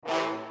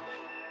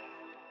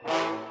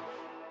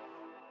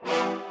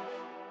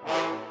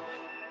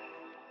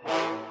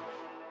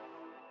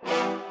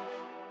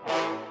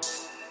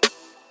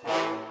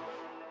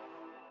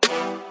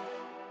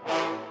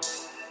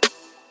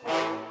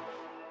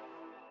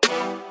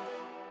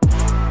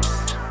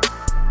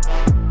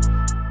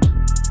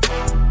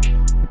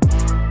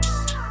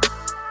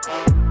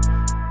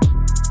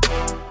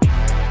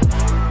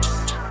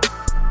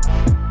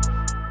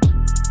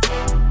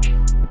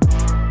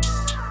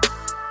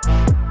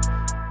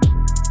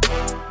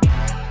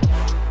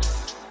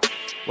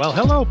Well,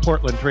 hello,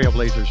 Portland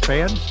Trailblazers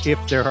fans.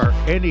 If there are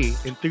any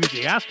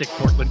enthusiastic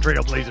Portland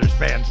Trailblazers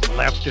fans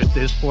left at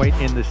this point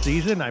in the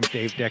season, I'm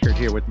Dave Deckard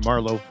here with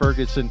Marlow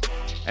Ferguson,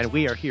 and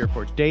we are here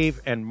for Dave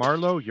and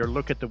Marlow, your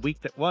look at the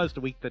week that was, the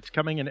week that's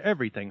coming, and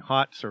everything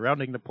hot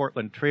surrounding the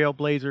Portland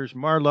Trailblazers.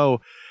 Marlow,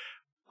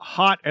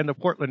 hot and the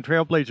Portland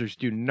Trailblazers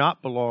do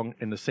not belong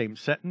in the same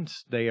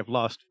sentence. They have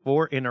lost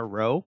 4 in a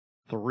row,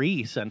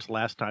 3 since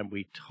last time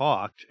we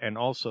talked, and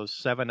also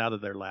 7 out of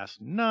their last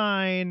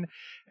 9,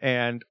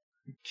 and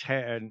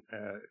 10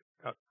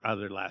 out of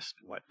their last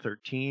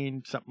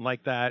 13, something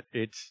like that.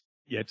 It's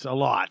a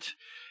lot.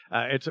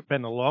 It's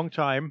been a long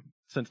time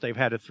since they've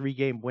had a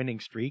 3-game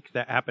winning streak.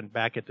 That happened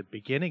back at the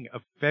beginning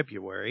of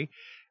February.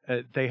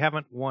 They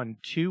haven't won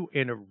 2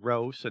 in a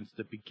row since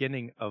the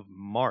beginning of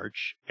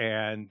March,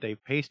 and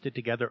they've pasted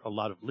together a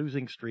lot of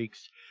losing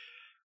streaks.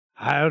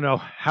 I don't know.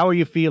 How are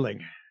you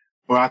feeling?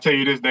 Well, I'll tell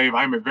you this, Dave.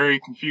 I'm a very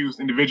confused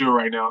individual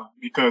right now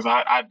because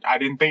I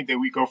didn't think that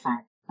we go from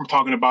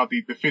talking about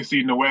the 5th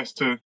seed in the West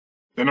to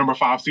the number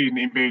 5 seed in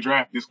the NBA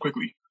draft this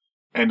quickly.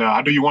 And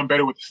I'll do you one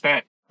better with the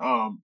stat.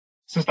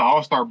 Since the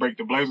All-Star break,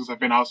 the Blazers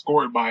have been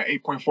outscored by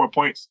 8.4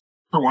 points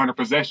per 100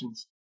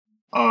 possessions.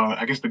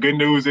 I guess the good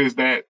news is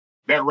that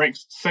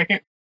ranks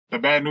second. The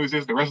bad news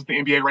is the rest of the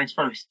NBA ranks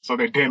first. So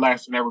they're dead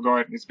last in that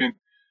regard. It's been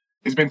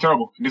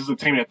terrible. And this is a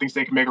team that thinks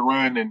they can make a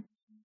run, and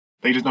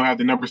they just don't have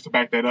the numbers to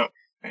back that up.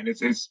 And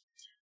it's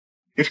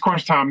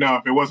crunch time now.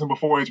 If it wasn't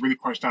before, it's really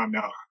crunch time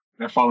now.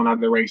 They're falling out of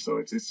the race, so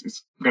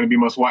it's going to be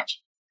must watch.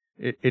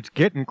 It's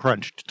getting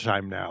crunched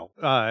time now.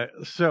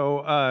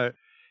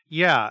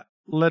 Yeah,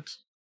 let's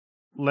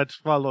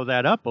follow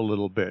that up a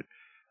little bit.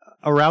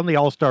 Around the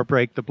All-Star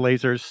break, the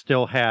Blazers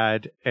still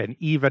had an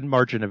even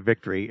margin of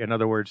victory. In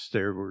other words,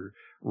 they were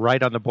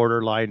right on the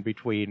borderline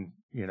between,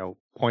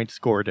 points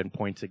scored and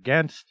points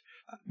against.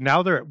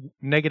 Now they're at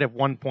negative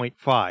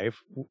 1.5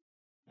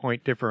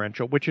 point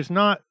differential, which is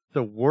not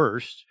the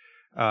worst.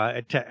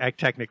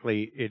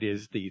 Technically, it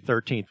is the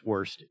 13th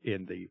worst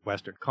in the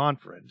Western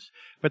Conference,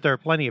 but there are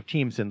plenty of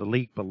teams in the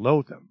league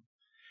below them.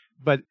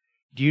 But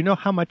do you know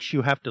how much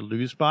you have to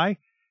lose by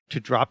to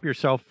drop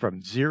yourself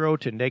from 0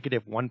 to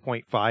negative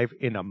 1.5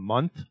 in a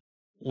month?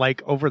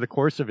 Like over the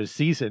course of a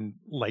season,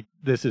 like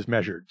this is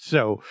measured.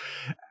 So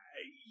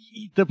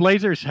the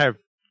Blazers have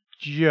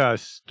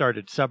just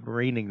started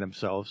submarining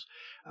themselves.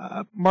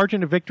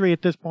 Margin of victory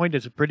at this point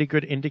is a pretty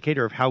good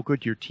indicator of how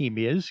good your team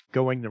is.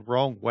 Going the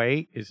wrong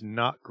way is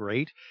not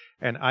great.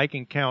 And I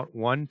can count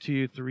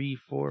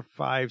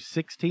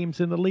 6 teams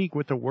in the league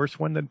with a worse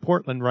one than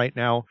Portland right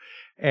now.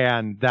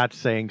 And that's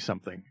saying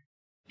something.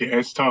 Yeah,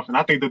 it's tough. And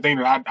I think the thing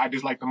that I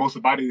dislike the most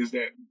about it is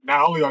that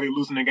not only are they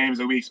losing the games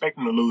that we expect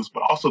them to lose,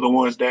 but also the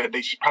ones that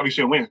they probably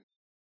should win.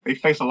 They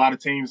face a lot of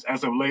teams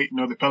as of late,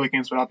 the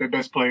Pelicans without their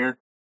best player,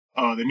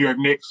 the New York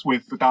Knicks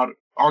without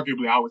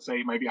arguably, I would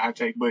say, maybe high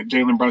take, but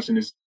Jalen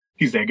Brunson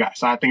he's that guy.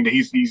 So I think that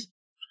he's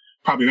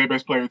probably their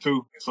best player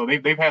too. So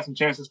they've had some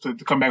chances to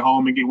come back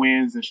home and get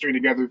wins and string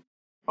together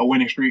a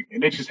winning streak,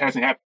 and it just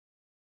hasn't happened.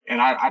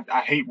 And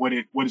I hate what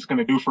it's going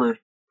to do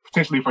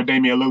potentially for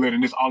Damian Lillard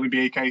in this All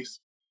NBA case.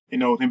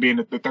 With him being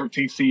the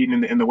 13th seed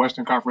in the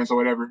Western Conference or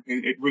whatever,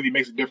 it really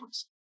makes a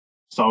difference.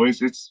 So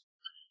it's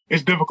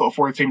difficult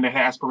for a team that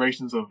has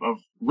aspirations of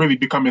really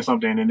becoming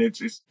something, and it's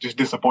just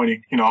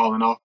disappointing, all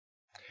in all.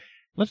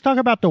 Let's talk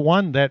about the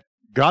one that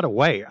got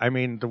away. I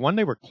mean, the one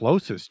they were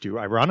closest to,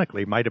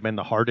 ironically, might have been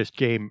the hardest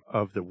game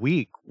of the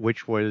week,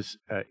 which was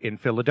in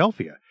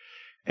Philadelphia.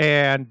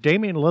 And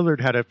Damian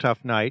Lillard had a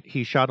tough night.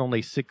 He shot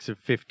only 6 of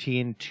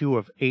 15, 2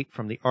 of 8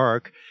 from the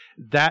arc.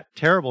 That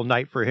terrible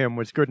night for him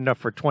was good enough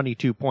for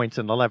 22 points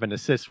and 11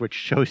 assists, which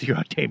shows you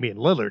how Damian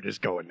Lillard is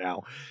going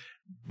now.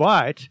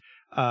 But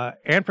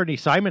Anthony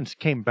Simons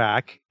came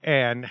back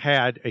and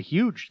had a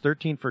huge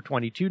 13 for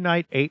 22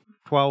 night,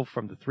 8-12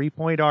 from the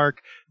three-point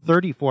arc,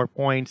 34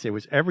 points. It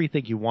was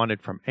everything you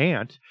wanted from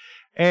Ant.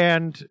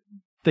 And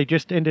they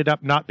just ended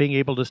up not being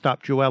able to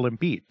stop Joel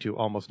Embiid, to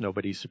almost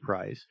nobody's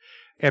surprise.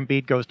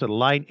 Embiid goes to the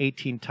line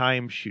 18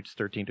 times, shoots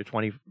 13 to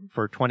 20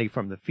 for 20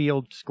 from the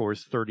field,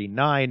 scores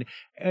 39,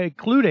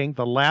 including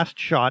the last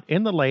shot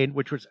in the lane,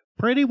 which was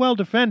pretty well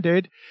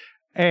defended.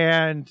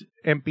 And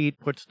Embiid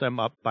puts them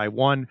up by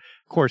 1. Of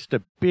course,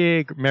 the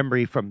big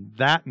memory from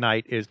that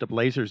night is the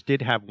Blazers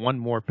did have one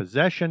more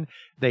possession.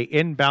 They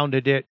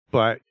inbounded it,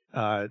 but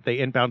they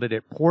inbounded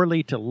it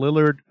poorly to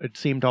Lillard. It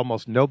seemed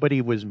almost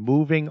nobody was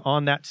moving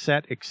on that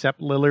set except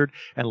Lillard.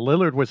 And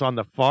Lillard was on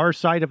the far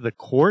side of the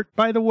court,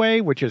 by the way,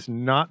 which is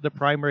not the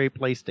primary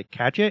place to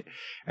catch it.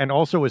 And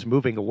also was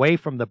moving away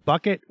from the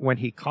bucket. When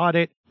he caught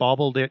it,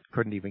 bobbled it,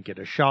 couldn't even get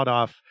a shot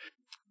off.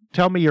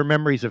 Tell me your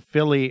memories of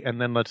Philly,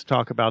 and then let's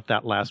talk about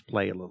that last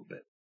play a little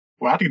bit.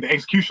 Well, I think the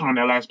execution on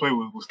that last play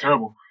was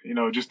terrible.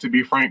 Just to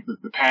be frank,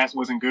 the pass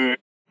wasn't good.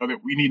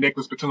 We need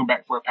Nicholas Batum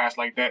back for a pass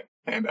like that.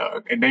 And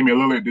Damian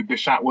Lillard, the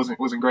shot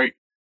wasn't great.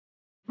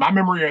 My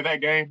memory of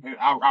that game, and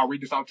I'll read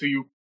this out to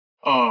you.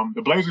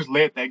 The Blazers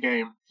led that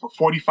game for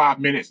 45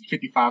 minutes and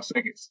 55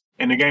 seconds.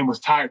 And the game was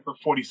tied for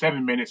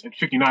 47 minutes and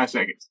 59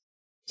 seconds.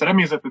 So that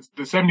means that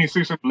the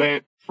 76ers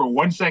led for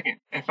 1 second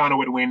and found a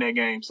way to win that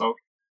game. So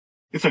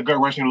it's a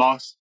gut-wrenching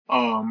loss.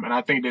 And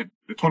I think that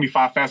the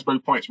 25 fast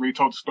break points really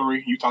told the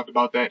story. You talked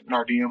about that in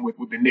our DM with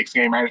the Knicks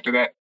game right after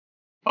that.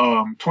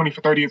 20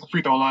 for 30 at the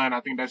free throw line. I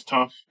think that's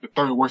tough. The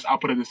third worst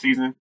output of the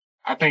season.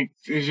 I think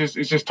it's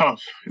just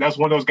tough. That's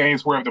one of those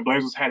games where if the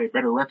Blazers had a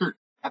better record,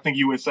 I think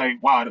you would say,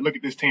 wow, look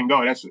at this team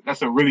go.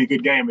 That's a really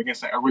good game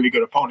against a really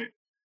good opponent.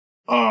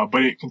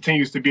 But it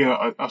continues to be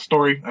a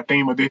story, a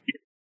theme of this year.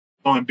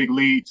 Blowing big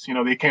leads. You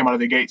know, they came out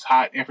of the gates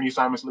hot. Anthony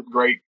Simons looked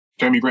great.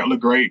 Jeremy Grant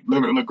looked great.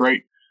 Lillard looked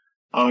great.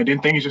 Then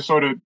things just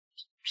sort of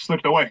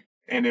slipped away.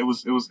 And it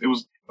was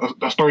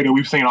a story that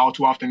we've seen all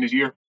too often this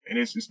year. And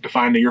it's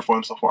defined the year for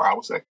him so far, I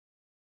would say.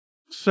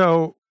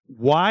 So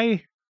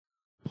why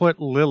put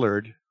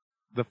Lillard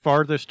the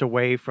farthest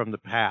away from the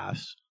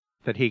pass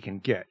that he can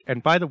get?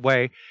 And by the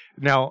way,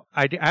 now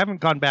I haven't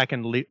gone back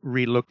and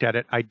re-looked at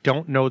it. I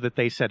don't know that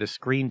they set a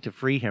screen to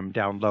free him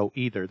down low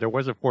either. There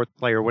was a fourth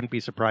player. Wouldn't be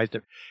surprised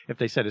if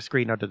they set a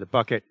screen under the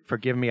bucket.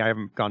 Forgive me, I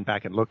haven't gone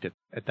back and looked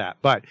at that.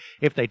 But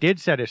if they did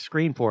set a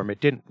screen for him, it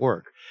didn't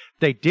work.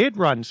 They did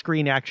run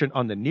screen action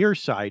on the near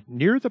side,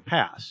 near the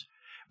pass.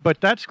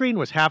 But that screen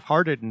was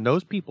half-hearted, and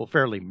those people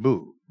barely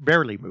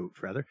moved.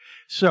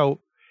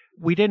 So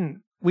we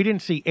didn't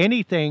see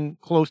anything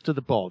close to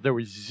the ball. There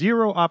were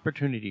zero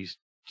opportunities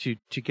to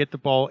get the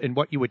ball in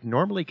what you would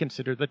normally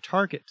consider the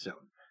target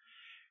zone.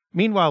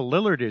 Meanwhile,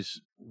 Lillard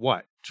is,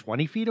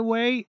 20 feet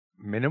away,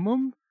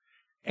 minimum?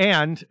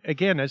 And,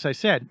 again, as I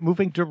said,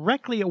 moving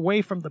directly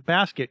away from the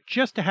basket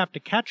just to have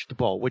to catch the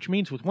ball, which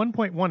means with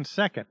 1.1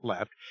 second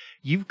left,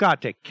 you've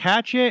got to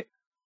catch it,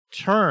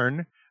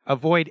 turn,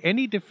 avoid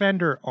any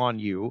defender on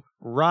you,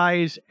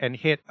 rise, and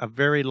hit a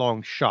very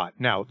long shot.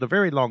 Now, the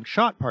very long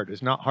shot part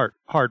is not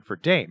hard for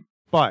Dame,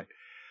 but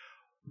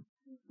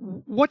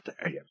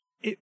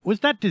was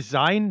that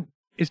design?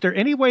 Is there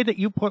any way that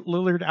you put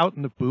Lillard out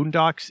in the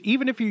boondocks,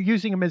 even if you're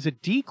using him as a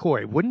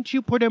decoy? Wouldn't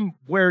you put him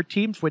where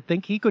teams would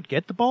think he could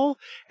get the ball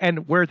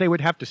and where they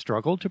would have to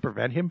struggle to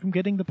prevent him from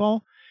getting the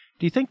ball?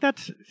 Do you think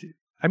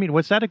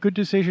was that a good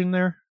decision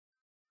there?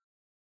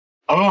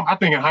 I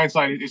think in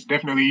hindsight, it's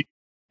definitely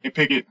a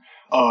Pickett.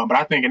 But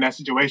I think in that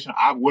situation,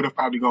 I would have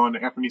probably gone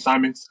to Anthony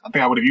Simons. I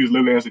think I would have used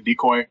Lillard as a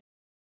decoy,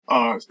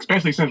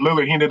 especially since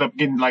Lillard, he ended up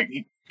getting,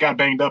 he got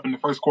banged up in the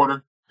first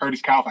quarter, hurt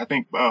his calf, I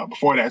think,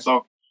 before that.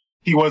 So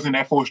he wasn't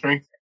at full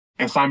strength,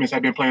 and Simons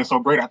had been playing so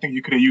great. I think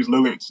you could have used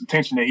Lillard's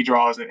attention that he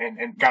draws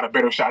and got a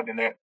better shot than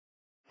that.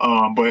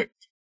 But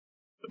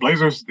the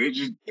Blazers,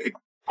 it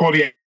poorly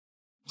the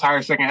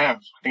entire second half.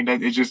 I think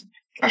that it's just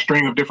a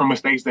string of different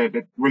mistakes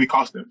that really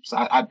cost them. So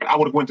I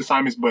would have went to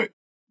Simons, but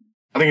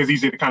I think it's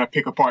easy to kind of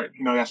pick apart,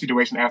 that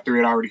situation after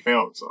it already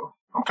failed. So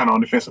I'm kind of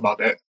on the fence about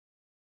that.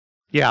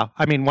 Yeah,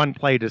 one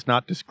play does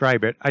not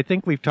describe it. I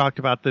think we've talked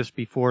about this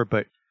before,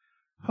 but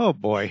oh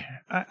boy,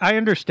 I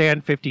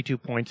understand 52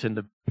 points in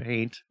the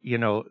paint.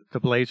 The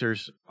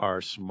Blazers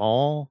are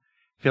small.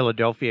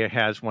 Philadelphia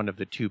has one of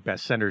the two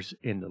best centers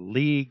in the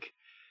league.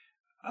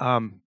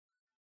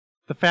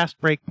 The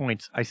fast break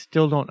points, I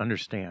still don't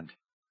understand.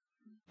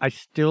 I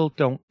still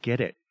don't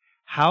get it.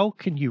 How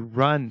can you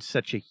run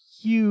such a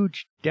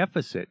huge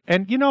deficit?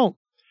 And,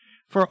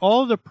 for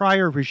all the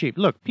prior regime,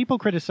 look, people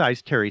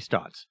criticize Terry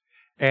Stotts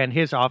and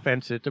his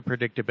offense, the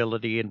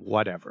predictability and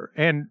whatever,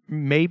 and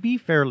maybe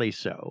fairly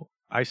so.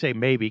 I say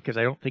maybe because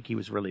I don't think he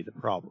was really the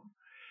problem.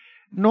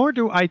 Nor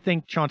do I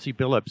think Chauncey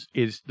Billups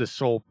is the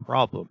sole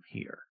problem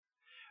here.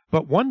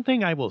 But one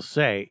thing I will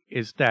say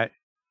is that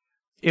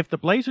if the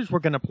Blazers were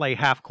going to play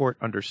half court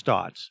under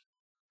Stotts,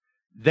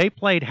 they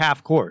played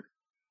half court.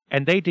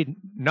 And they did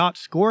not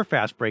score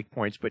fast break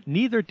points, but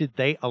neither did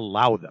they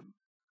allow them.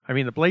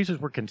 The Blazers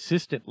were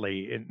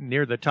consistently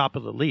near the top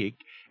of the league,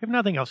 if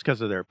nothing else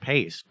because of their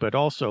pace, but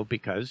also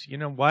because,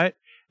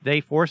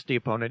 they forced the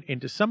opponent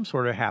into some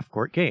sort of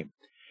half-court game.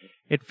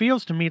 It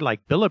feels to me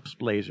like Billups'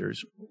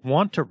 Blazers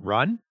want to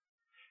run,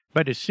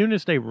 but as soon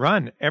as they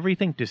run,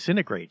 everything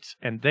disintegrates,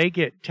 and they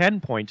get 10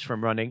 points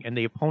from running, and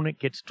the opponent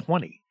gets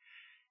 20.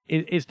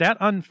 Is that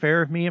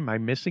unfair of me? Am I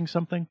missing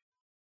something?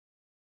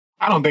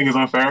 I don't think it's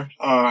unfair.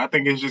 I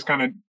think it's just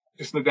kind of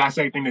just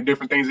dissecting the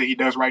different things that he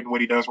does right and what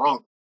he does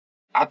wrong.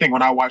 I think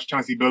when I watch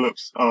Chauncey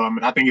Billups,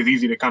 I think it's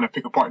easy to kind of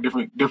pick apart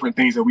different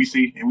things that we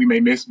see and we may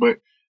miss. But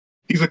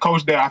he's a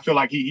coach that I feel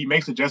like he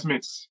makes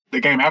adjustments the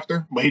game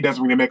after, but he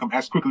doesn't really make them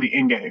as quickly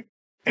in game.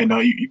 And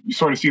you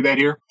sort of see that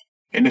here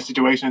in this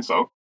situation.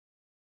 So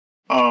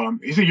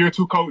he's a year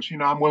two coach.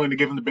 I'm willing to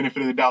give him the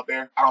benefit of the doubt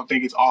there. I don't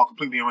think it's all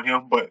completely on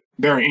him, but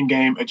there are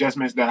in-game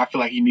adjustments that I feel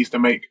like he needs to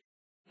make.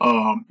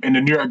 In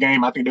the New York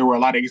game, I think there were a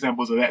lot of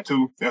examples of that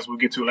too. That's what we'll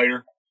get to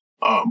later.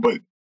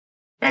 But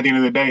at the end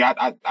of the day,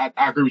 I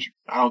agree with you.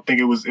 I don't think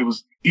it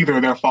was either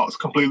of their faults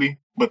completely,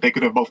 but they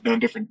could have both done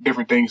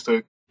different things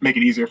to make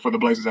it easier for the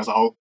Blazers as a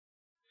whole.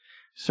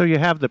 So you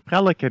have the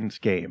Pelicans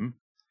game,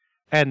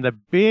 and the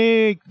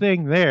big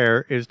thing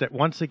there is that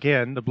once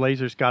again the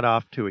Blazers got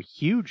off to a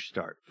huge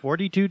start,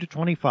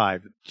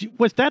 42-25.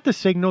 Was that the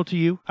signal to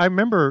you? I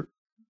remember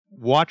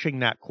watching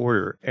that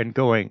quarter and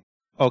going,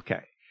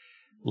 okay,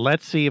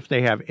 let's see if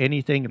they have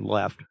anything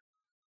left.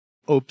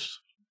 Oops,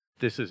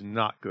 this is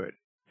not good.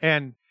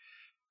 And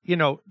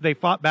they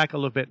fought back a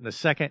little bit in the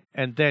second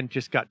and then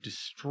just got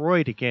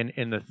destroyed again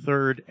in the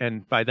third.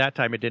 And by that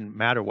time, it didn't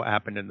matter what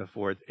happened in the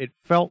fourth. It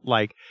felt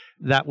like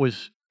that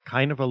was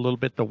kind of a little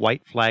bit the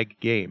white flag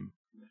game.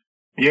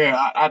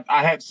 Yeah,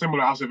 I had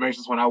similar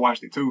observations when I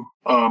watched it too.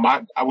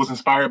 I was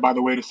inspired by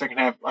the way the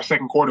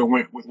second quarter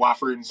went with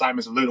Wofford and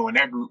Simons and Little in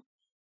that group.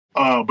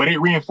 But it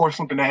reinforced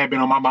something that had been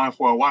on my mind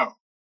for a while.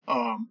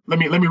 Let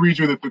me read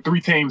you the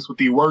three teams with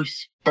the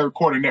worst third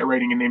quarter net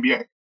rating in the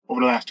NBA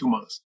over the last 2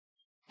 months.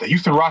 The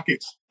Houston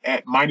Rockets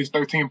at minus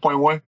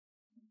 13.1,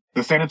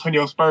 the San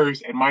Antonio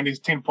Spurs at minus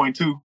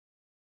 10.2,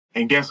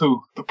 and guess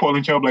who? The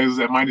Portland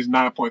Trailblazers at minus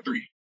 9.3.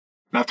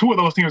 Now, two of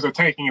those teams are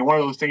tanking, and one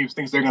of those teams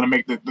thinks they're going to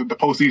make the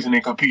postseason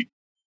and compete.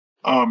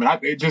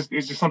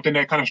 It's just something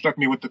that kind of struck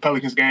me with the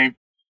Pelicans game.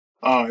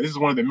 This is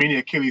one of the many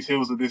Achilles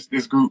heels of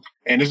this group,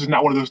 and this is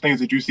not one of those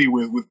things that you see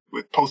with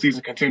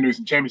postseason contenders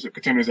and championship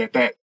contenders at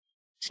that.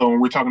 So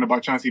when we're talking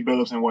about Chauncey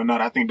Billups and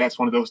whatnot, I think that's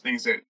one of those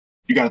things that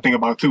you got to think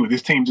about too.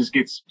 This team just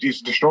gets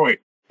destroyed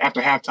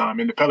after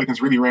halftime, and the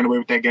Pelicans really ran away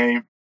with that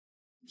game.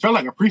 It felt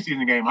like a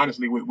preseason game,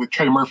 honestly, with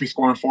Trey Murphy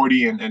scoring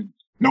 40 and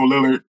no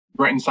Lillard,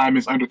 Brenton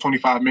Simons under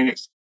 25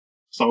 minutes.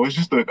 So it's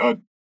just it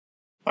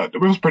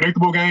was a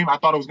predictable game. I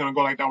thought it was going to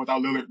go like that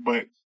without Lillard,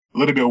 but a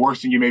little bit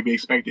worse than you maybe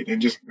expected,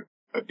 and just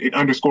it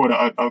underscored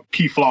a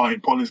key flaw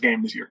in Portland's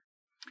game this year.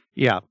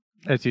 Yeah,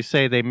 as you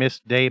say, they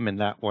missed Dame in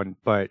that one,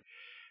 but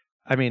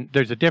I mean,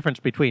 there's a difference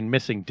between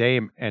missing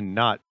Dame and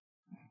not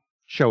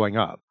showing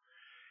up.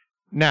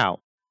 Now,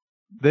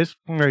 this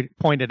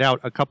pointed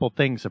out a couple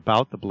things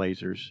about the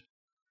Blazers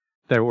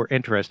that were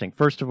interesting.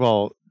 First of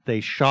all, they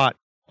shot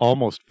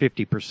almost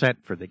 50%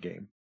 for the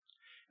game.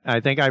 And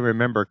I think I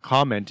remember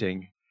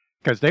commenting,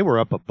 because they were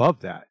up above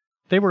that.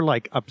 They were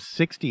like up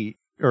 60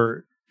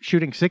 or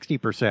shooting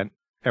 60%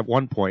 at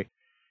one point,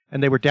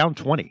 and they were down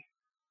 20.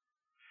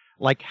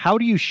 Like, how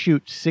do you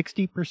shoot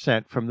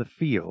 60% from the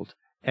field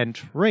and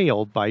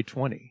trail by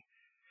 20?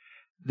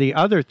 The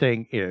other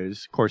thing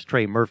is, of course,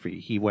 Trey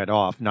Murphy. He went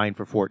off 9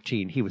 for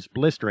 14. He was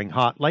blistering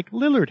hot like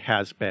Lillard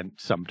has been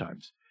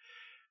sometimes.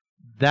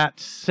 That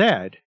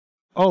said,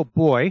 oh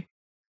boy,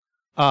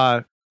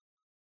 the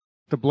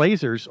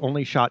Blazers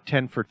only shot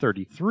 10 for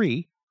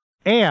 33,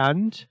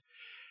 and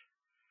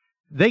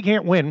they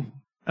can't win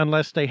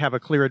unless they have a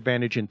clear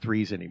advantage in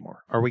threes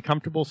anymore. Are we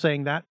comfortable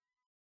saying that?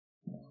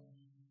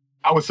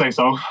 I would say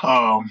so.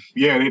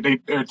 Yeah,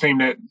 they're a team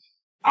that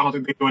I don't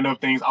think they do enough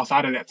things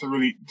outside of that to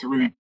really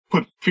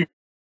put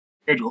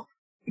schedule.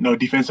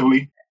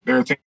 Defensively, they're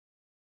a team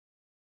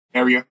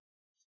area.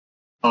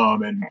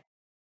 And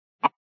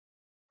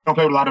don't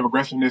play with a lot of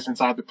aggressiveness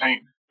inside the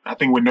paint. I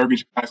think with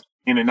Nurkic guys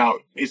in and out,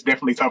 it's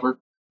definitely tougher.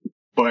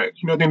 But at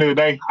the end of the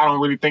day, I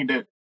don't really think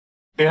that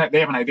they have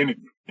an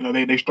identity.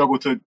 They struggle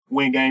to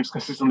win games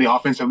consistently,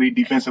 offensively,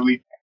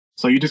 defensively.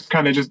 So you just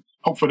kind of just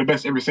hope for the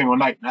best every single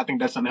night. And I think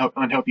that's an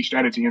unhealthy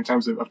strategy in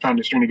terms of trying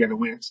to string together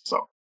wins.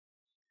 So.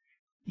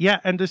 Yeah,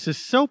 and this is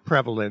so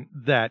prevalent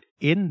that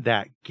in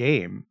that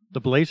game,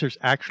 the Blazers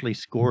actually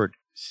scored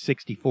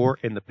 64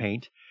 in the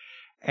paint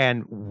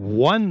and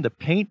won the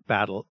paint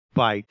battle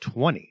by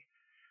 20.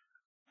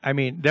 I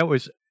mean, that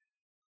was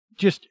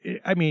just,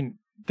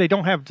 they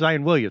don't have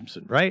Zion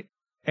Williamson, right?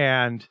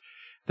 And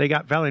they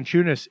got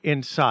Valanciunas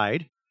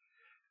inside.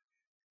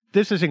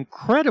 This is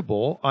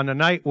incredible on a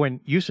night when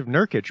Yusuf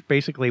Nurkic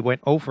basically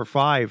went 0 for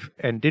 5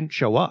 and didn't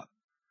show up.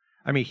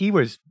 I mean,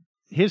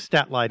 his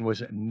stat line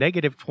was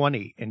negative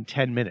 20 in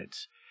 10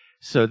 minutes.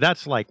 So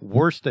that's like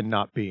worse than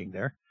not being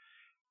there.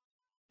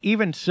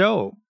 Even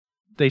so,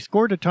 they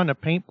scored a ton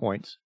of paint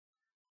points.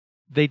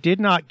 They did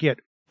not get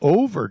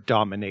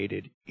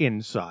over-dominated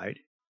inside.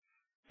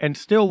 And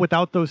still,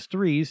 without those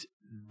threes,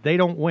 they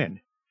don't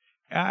win.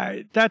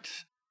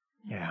 There's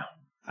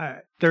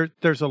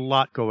a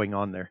lot going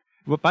on there.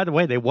 But by the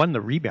way, they won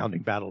the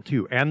rebounding battle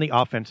too, and the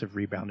offensive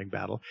rebounding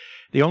battle.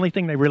 The only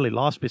thing they really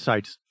lost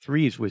besides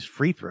threes was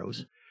free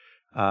throws.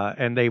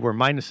 And they were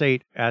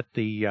 -8 at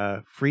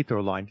the free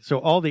throw line. So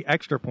all the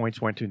extra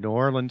points went to New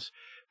Orleans.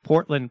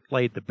 Portland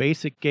played the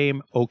basic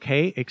game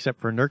okay,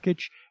 except for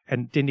Nurkic,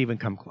 and didn't even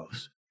come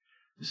close.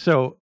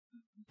 So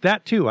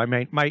that too,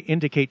 might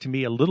indicate to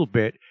me a little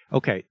bit,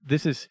 okay,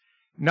 this is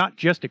not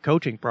just a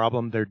coaching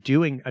problem. They're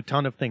doing a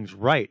ton of things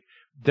right.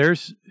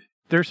 There's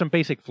some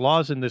basic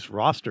flaws in this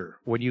roster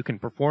when you can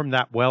perform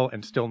that well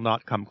and still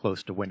not come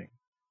close to winning.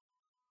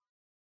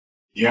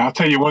 Yeah, I'll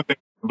tell you one thing.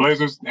 The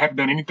Blazers haven't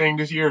done anything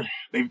this year.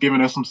 They've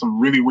given us some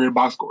really weird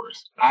box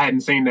scores. I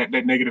hadn't seen that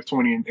negative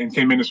 20 in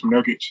 10 minutes from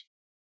Nurkic.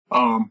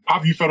 How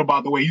have you felt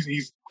about the way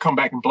he's come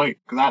back and played?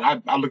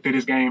 Because I looked at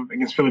his game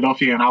against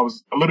Philadelphia and I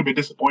was a little bit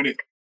disappointed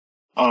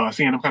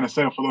seeing him kind of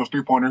set up for those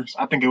 3-pointers.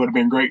 I think it would have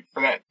been great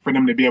for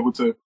them to be able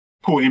to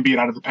pull Embiid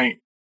out of the paint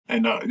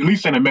and at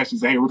least send a message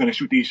that, hey, we're going to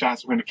shoot these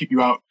shots. We're going to keep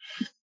you out.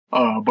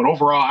 But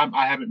overall,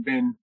 I haven't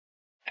been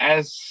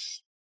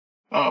as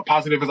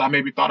positive as I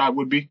maybe thought I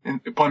would be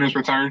upon his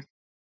return.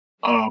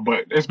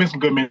 But there's been some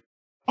good men,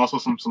 also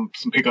some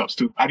hiccups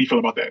too. How do you feel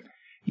about that?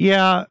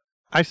 Yeah,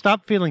 I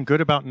stopped feeling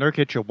good about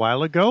Nurkic a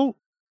while ago,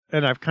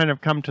 and I've kind of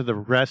come to the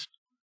rest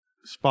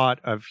spot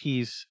of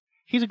he's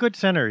He's a good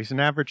center. He's an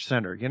average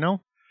center, you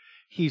know?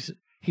 He's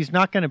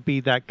not going to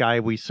be that guy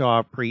we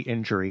saw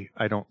pre-injury,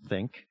 I don't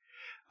think.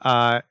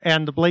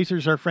 And the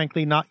Blazers are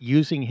frankly not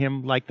using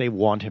him like they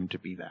want him to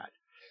be that.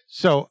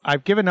 So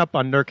I've given up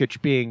on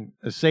Nurkic being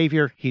a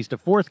savior. He's the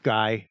fourth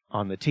guy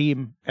on the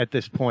team at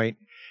this point.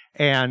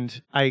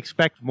 And I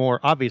expect more,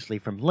 obviously,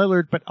 from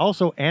Lillard, but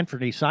also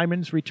Anthony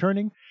Simons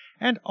returning,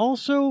 and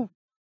also,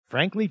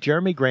 frankly,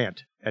 Jeremy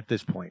Grant at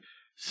this point.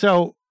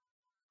 So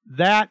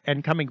that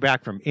and coming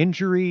back from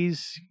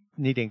injuries,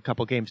 needing a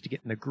couple games to get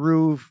in the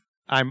groove,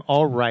 I'm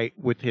all right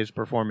with his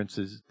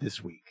performances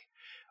this week.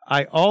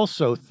 I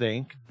also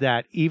think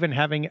that even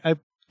having a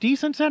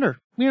decent center,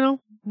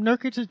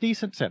 Nurkic is a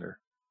decent center.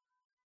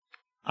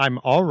 I'm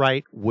all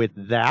right with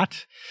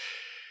that.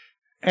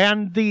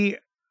 And the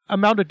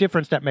amount of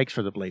difference that makes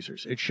for the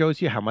Blazers, it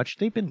shows you how much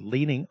they've been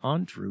leaning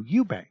on Drew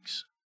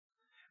Eubanks.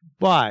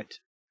 But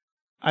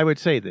I would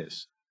say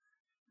this,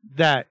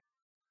 that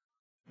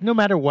no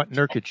matter what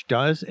Nurkic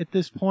does at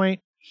this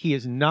point, he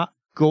is not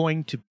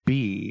going to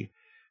be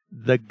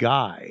the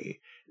guy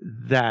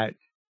that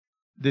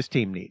this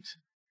team needs.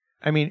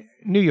 I mean,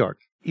 New York,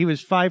 he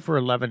was 5 for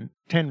 11,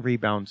 10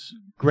 rebounds,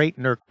 great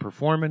Nurk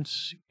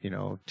performance,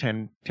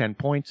 10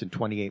 points in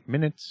 28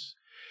 minutes.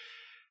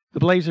 The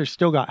Blazers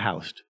still got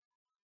housed.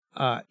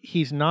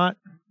 He's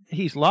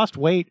lost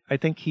weight. I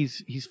think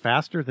he's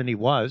faster than he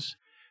was.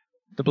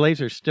 The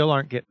Blazers still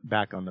aren't getting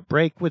back on the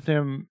break with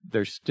him.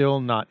 They're still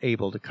not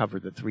able to cover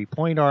the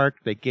three-point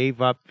arc. They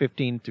gave up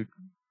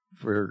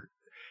for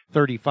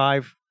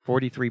 35,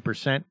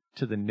 43%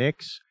 to the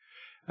Knicks.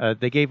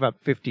 They gave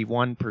up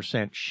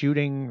 51%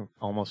 shooting,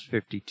 almost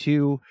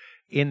 52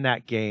 in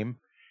that game.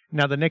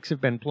 Now the Knicks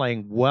have been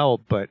playing well,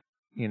 but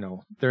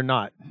they're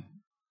not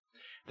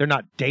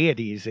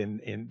deities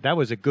in that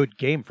was a good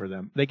game for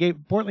them.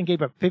 Portland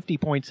gave up 50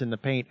 points in the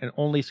paint and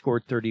only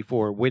scored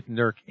 34 with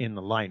Nurk in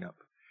the lineup.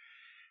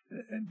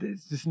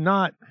 It's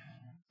not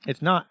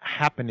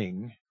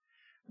happening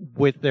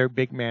with their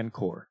big man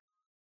core.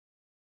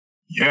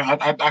 Yeah,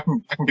 I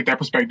can get that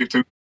perspective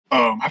too.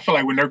 I feel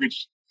like with Nurkic,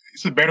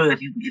 it's better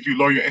if you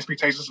lower your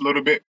expectations a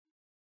little bit.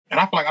 And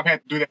I feel like I've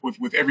had to do that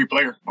with every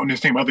player on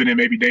this team other than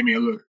maybe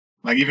Damian Lillard.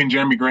 Like even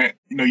Jeremy Grant,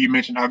 you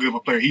mentioned how good of a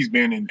player he's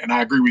been, and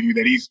I agree with you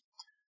that he's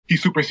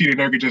superseded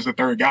Nurkic as the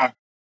third guy.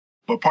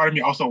 But part of me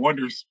also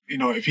wonders,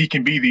 if he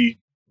can be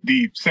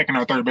the second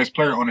or third best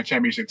player on a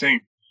championship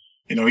team.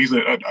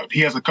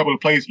 He has a couple of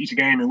plays each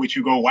game in which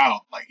you go,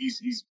 wow, like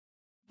he's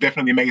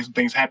definitely making some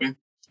things happen.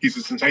 He's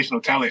a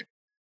sensational talent.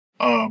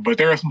 But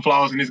there are some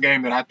flaws in this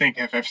game that I think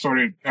have sort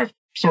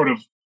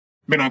of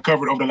been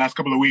uncovered over the last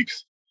couple of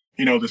weeks.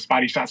 The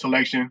spotty shot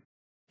selection,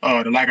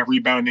 the lack of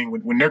rebounding.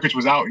 When Nurkic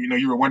was out,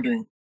 you were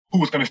wondering who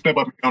was going to step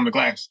up on the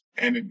glass.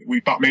 And we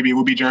thought maybe it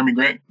would be Jeremy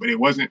Grant, but it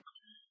wasn't.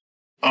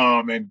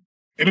 And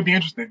it'll be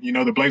interesting.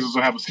 The Blazers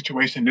will have a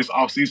situation this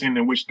offseason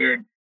in which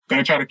they're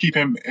going to try to keep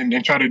him and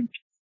try to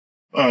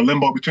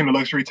limbo between the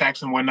luxury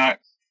tax and whatnot.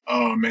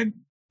 And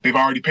they've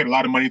already paid a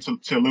lot of money to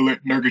Lillard,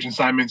 Nurkic, and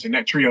Simons, and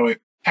that trio,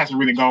 it hasn't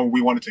really gone where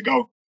we want it to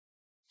go.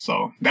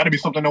 So that'll be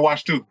something to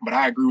watch too. But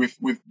I agree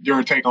with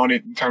your take on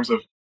it in terms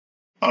of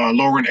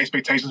lowering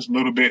expectations a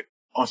little bit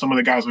on some of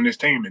the guys on this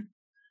team, and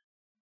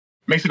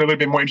makes it a little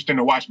bit more interesting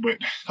to watch. But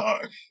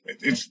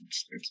it's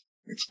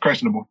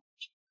questionable.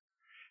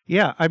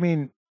 Yeah, I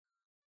mean,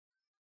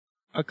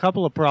 a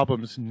couple of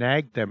problems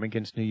nagged them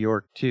against New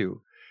York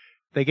too.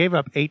 They gave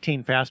up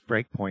 18 fast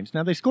break points.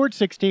 Now they scored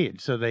 16,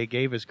 so they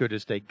gave as good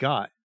as they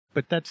got,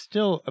 but that's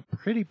still a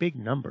pretty big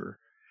number.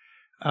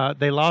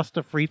 They lost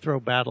the free throw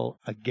battle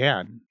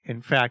again.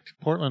 In fact,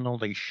 Portland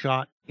only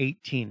shot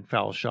 18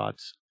 foul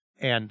shots,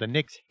 and the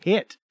Knicks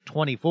hit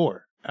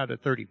 24 out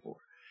of 34.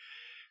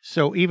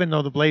 So even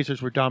though the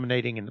Blazers were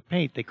dominating in the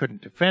paint, they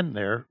couldn't defend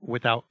there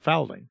without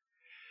fouling.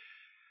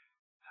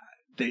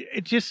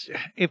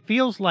 It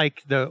feels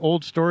like the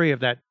old story of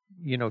that,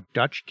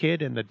 Dutch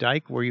kid in the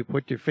dike where you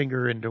put your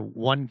finger into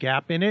one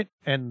gap in it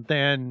and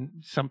then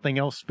something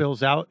else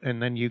spills out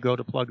and then you go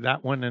to plug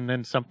that one and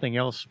then something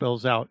else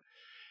spills out.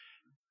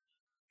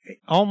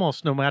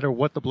 Almost no matter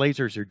what the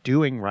Blazers are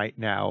doing right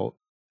now,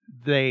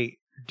 they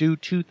do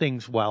two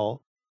things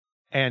well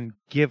and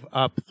give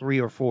up three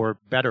or four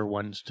better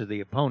ones to the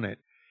opponent.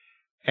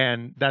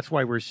 And that's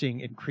why we're seeing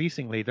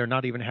increasingly they're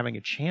not even having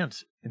a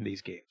chance in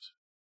these games.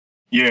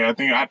 Yeah, I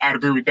think I'd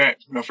agree with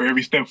that. For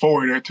every step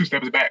forward, there are two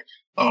steps back.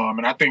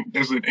 And I think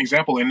there's an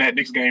example in that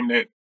Knicks game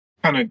that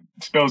kind of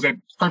spells that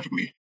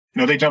perfectly.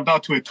 They jumped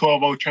out to a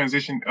 12-0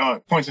 transition,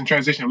 points in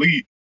transition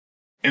lead.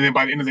 And then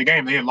by the end of the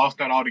game, they had lost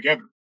that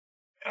altogether.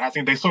 And I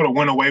think they sort of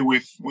went away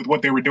with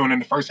what they were doing in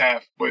the first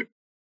half. But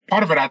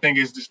part of it, I think,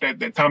 is just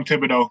that Tom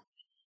Thibodeau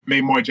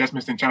made more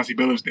adjustments than Chauncey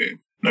Billups did.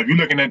 If you're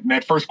looking at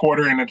that first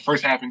quarter and that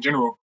first half in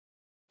general,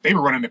 they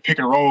were running the pick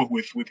and roll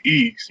with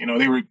ease.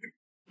 They were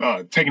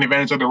taking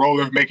advantage of the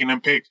roller, making them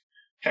pick,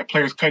 had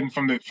players cutting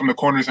from the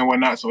corners and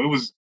whatnot. So it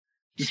was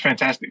just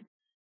fantastic.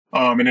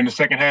 And in the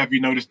second half, you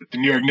noticed that the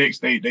New York Knicks,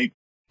 they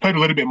played a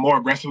little bit more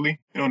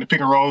aggressively, in the pick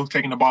and roll,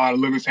 taking the ball out of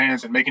Lillard's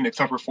hands and making it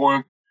tougher for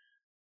him.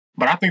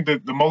 But I think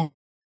that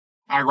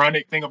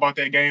ironic thing about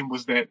that game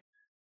was that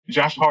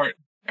Josh Hart,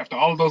 after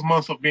all of those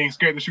months of being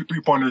scared to shoot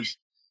 3-pointers,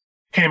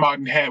 came out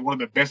and had one of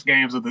the best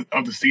games of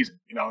the season.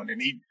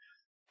 And he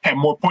had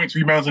more points,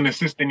 rebounds, and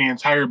assists than the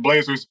entire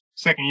Blazers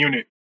second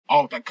unit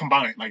all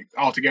combined,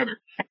 all together.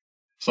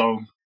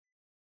 So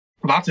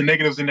lots of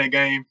negatives in that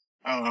game.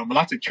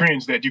 Lots of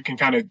trends that you can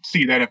kind of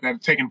see that have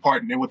taken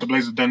part in what the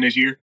Blazers have done this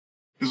year.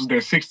 This was their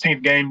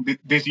 16th game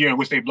this year in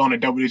which they've blown a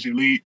double-digit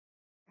lead,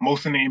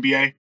 most in the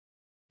NBA.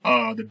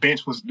 The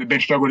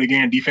bench struggled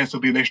again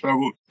defensively. They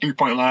struggled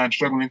 3-point line,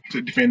 struggling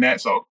to defend that.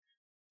 So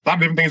a lot of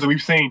different things that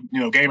we've seen,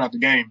 game after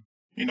game,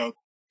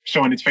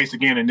 showing its face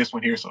again in this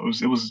one here. So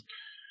it was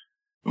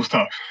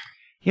tough.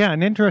 Yeah,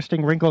 an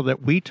interesting wrinkle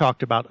that we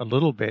talked about a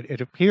little bit.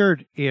 It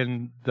appeared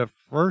in the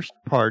first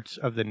parts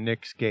of the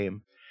Knicks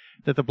game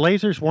that the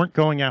Blazers weren't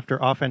going after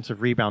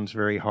offensive rebounds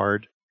very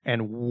hard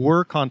and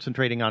were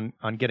concentrating on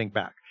getting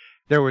back.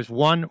 There was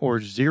 1 or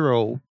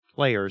 0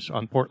 players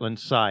on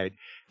Portland's side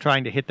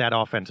trying to hit that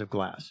offensive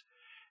glass.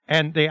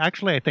 And they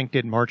actually, I think,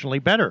 did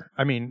marginally better.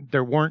 I mean,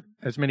 there weren't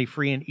as many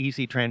free and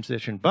easy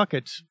transition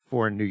buckets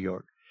for New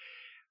York.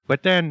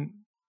 But then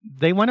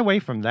they went away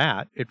from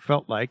that. It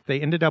felt like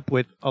they ended up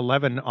with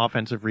 11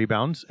 offensive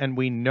rebounds, and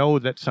we know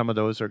that some of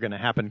those are going to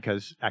happen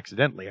because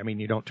accidentally. I mean,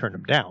 you don't turn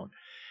them down.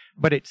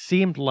 But it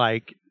seemed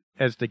like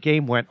as the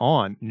game went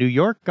on, New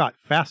York got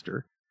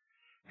faster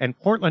and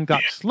Portland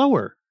got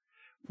slower,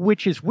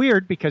 which is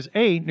weird because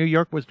A, New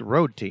York was the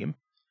road team.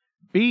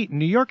 B,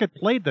 New York had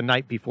played the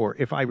night before,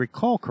 if I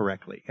recall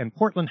correctly, and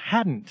Portland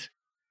hadn't.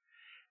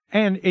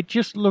 And it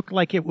just looked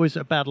like it was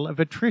a battle of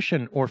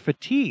attrition or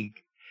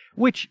fatigue,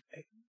 which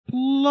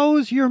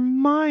blows your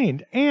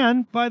mind.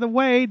 And, by the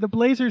way, the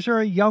Blazers are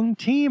a young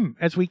team,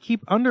 as we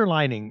keep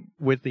underlining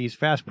with these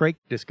fast break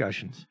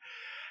discussions.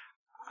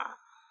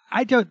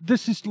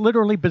 This is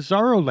literally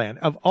bizarro land.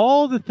 Of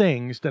all the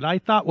things that I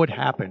thought would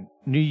happen,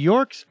 New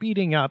York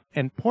speeding up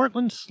and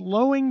Portland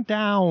slowing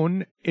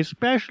down,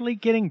 especially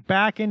getting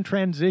back in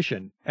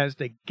transition as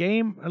the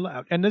game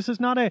allowed. And this is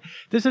not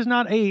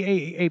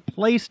a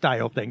play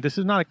style thing. This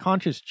is not a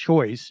conscious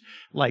choice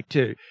I'm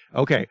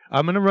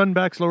going to run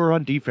back slower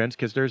on defense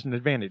because there's an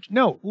advantage.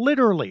 No,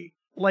 literally,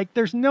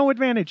 there's no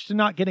advantage to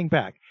not getting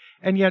back.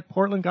 And yet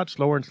Portland got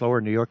slower and slower.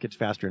 New York gets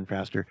faster and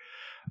faster.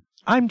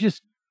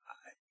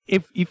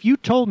 If you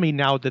told me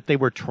now that they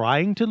were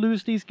trying to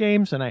lose these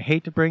games, and I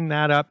hate to bring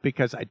that up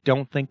because I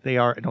don't think they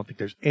are, I don't think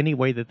there's any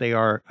way that they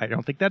are, I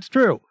don't think that's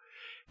true.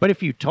 But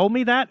if you told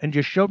me that and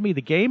just showed me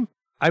the game,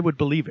 I would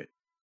believe it.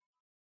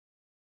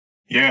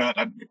 Yeah,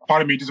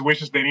 part of me just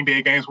wishes that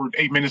NBA games were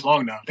 8 minutes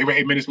long now. If they were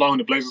 8 minutes long,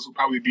 the Blazers would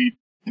probably be,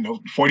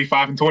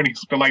 45-20,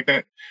 something like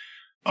that.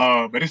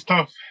 But it's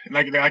tough.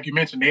 Like you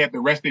mentioned, they had the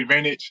rest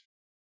advantage.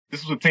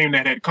 This was a team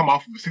that had come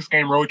off of a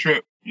 6-game road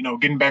trip,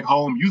 getting back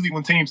home. Usually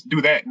when teams do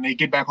that and they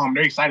get back home,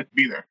 they're excited to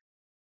be there.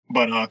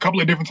 But a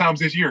couple of different times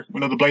this year,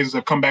 the Blazers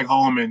have come back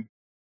home and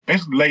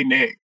basically laid an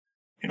egg.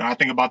 I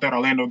think about that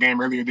Orlando game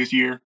earlier this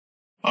year,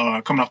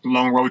 coming off the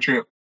long road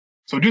trip.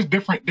 So just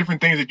different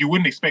things that you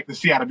wouldn't expect to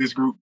see out of this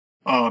group.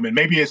 And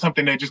maybe it's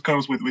something that just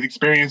comes with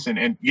experience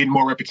and getting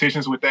more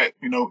repetitions with that,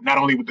 not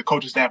only with the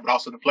coaching staff, but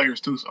also the players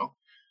too. So,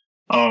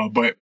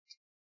 but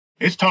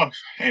it's tough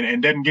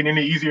and doesn't get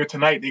any easier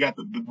tonight. They got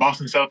the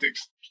Boston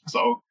Celtics.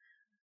 So,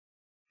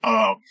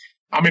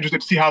 I'm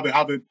interested to see how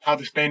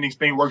the standings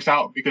thing works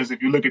out, because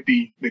if you look at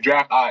the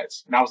draft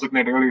odds, and I was looking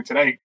at it earlier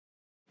today,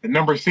 the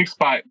number 6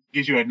 spot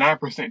gives you a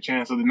 9%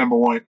 chance of the number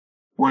 1,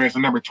 whereas the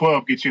number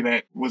 12 gets you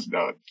that was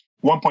the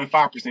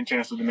 1.5%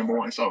 chance of the number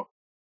 1. So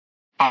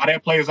how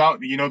that plays out,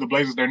 the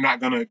Blazers, they're not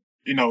gonna,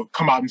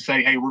 come out and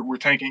say, hey, we're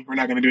tanking. We're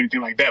not gonna do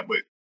anything like that, but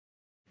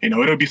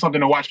it'll be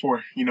something to watch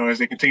for, as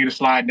they continue to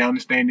slide down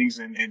the standings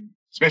and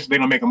especially if they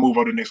don't make a move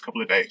over the next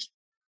couple of days.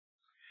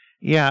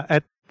 Yeah,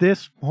 at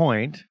this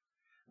point,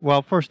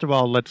 well, first of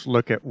all, let's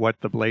look at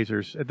what the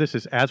Blazers, this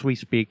is as we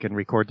speak and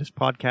record this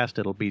podcast,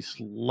 it'll be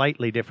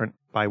slightly different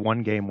by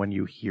one game when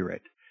you hear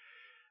it.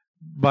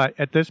 But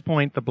at this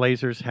point, the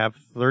Blazers have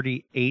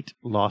 38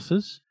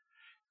 losses,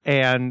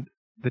 and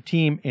the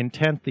team in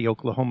 10th, the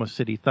Oklahoma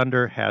City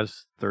Thunder,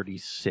 has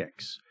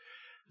 36.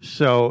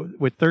 So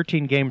with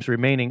 13 games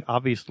remaining,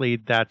 obviously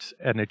that's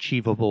an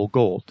achievable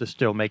goal to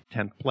still make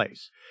 10th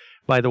place.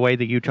 By the way,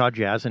 the Utah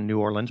Jazz and New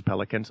Orleans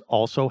Pelicans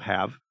also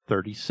have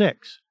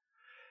 36.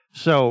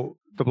 So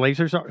the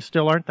Blazers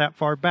still aren't that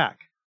far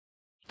back.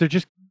 They're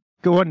just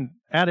going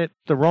at it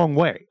the wrong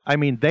way. I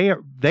mean, they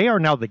are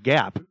now the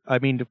gap. I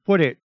mean, to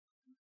put it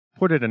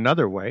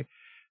another way,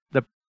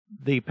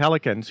 the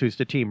Pelicans, who's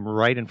the team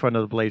right in front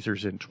of the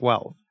Blazers in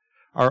 12th,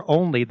 are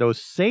only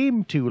those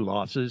same 2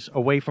 losses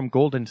away from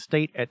Golden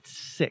State at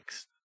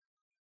 6th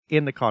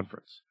in the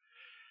conference.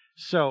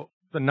 So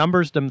the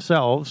numbers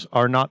themselves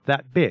are not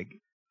that big.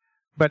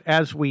 But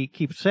as we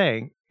keep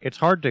saying, it's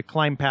hard to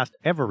climb past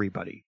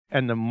everybody.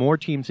 And the more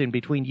teams in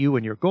between you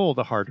and your goal,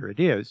 the harder it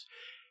is.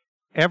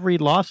 Every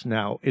loss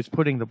now is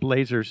putting the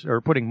Blazers, or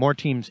putting more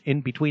teams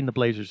in between the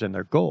Blazers and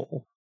their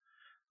goal.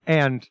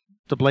 And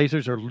the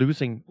Blazers are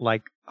losing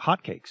like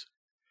hotcakes.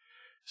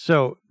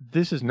 So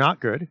this is not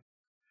good.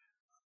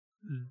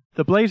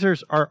 The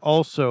Blazers are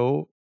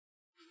also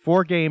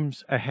 4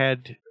 games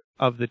ahead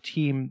of the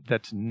team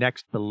that's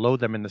next below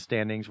them in the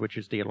standings, which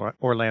is the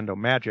Orlando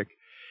Magic.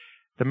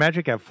 The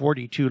Magic have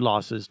 42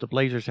 losses. The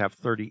Blazers have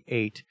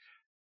 38.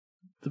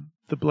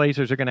 The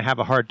Blazers are going to have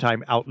a hard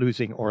time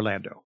out-losing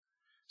Orlando.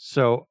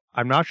 So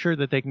I'm not sure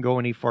that they can go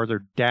any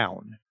farther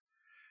down.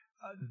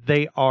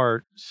 They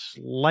are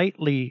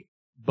slightly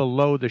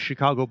below the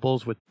Chicago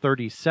Bulls with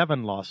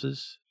 37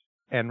 losses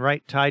and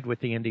right tied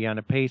with the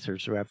Indiana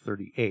Pacers, who have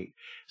 38.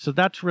 So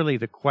that's really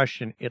the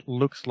question it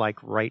looks like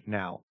right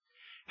now.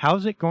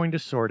 How's it going to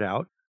sort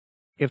out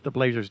if the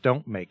Blazers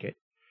don't make it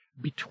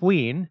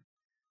between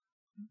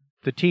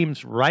the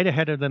teams right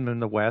ahead of them in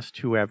the West,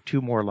 who have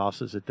 2 more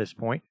losses at this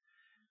point,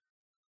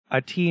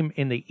 a team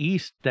in the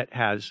East that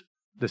has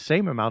the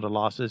same amount of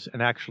losses,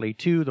 and actually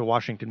 2, the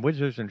Washington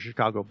Wizards and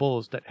Chicago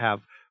Bulls, that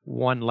have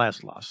 1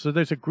 less loss. So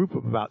there's a group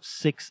of about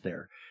 6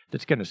 there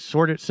that's going to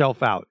sort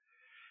itself out.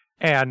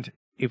 And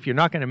if you're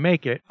not going to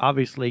make it,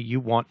 obviously you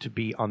want to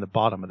be on the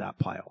bottom of that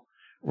pile.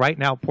 Right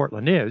now,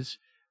 Portland is,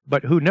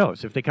 but who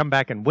knows? If they come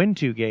back and win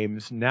 2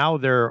 games, now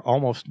they're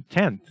almost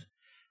 10th.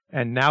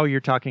 And now you're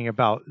talking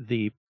about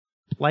the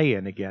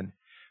play-in again.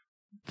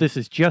 This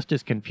is just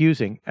as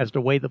confusing as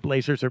the way the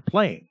Blazers are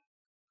playing.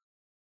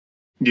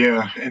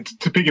 Yeah, and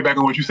to piggyback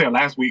on what you said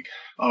last week,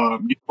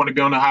 you want to be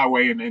on the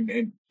highway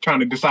and trying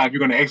to decide if you're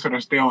going to exit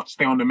or stay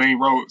on the main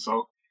road.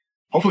 So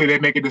hopefully they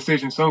make a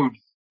decision soon.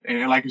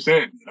 And like you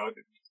said, if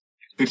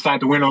they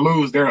decide to win or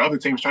lose, there are other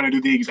teams trying to do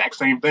the exact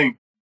same thing.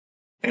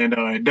 And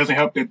it doesn't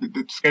help that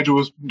the schedule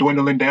is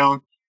dwindling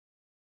down.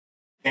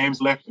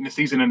 Games left in the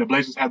season, and the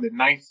Blazers have the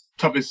 9th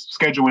toughest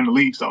schedule in the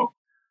league. So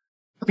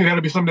I think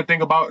that'll be something to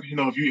think about.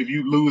 If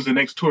you lose the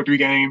next 2 or 3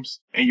 games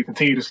and you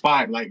continue to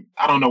slide, like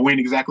I don't know when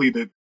exactly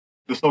the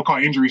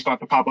so-called injuries start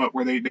to pop up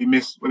where they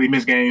miss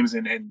games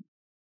and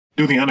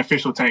do the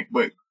unofficial tank,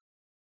 but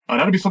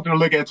that'll be something to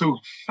look at too.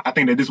 I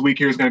think that this week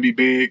here is going to be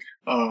big,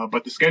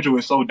 but the schedule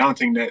is so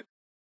daunting that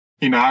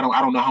I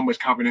don't know how much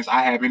confidence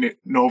I have in it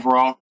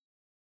overall.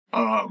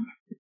 But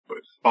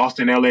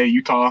Boston, LA,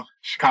 Utah,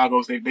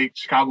 Chicago's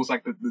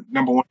like the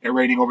number 1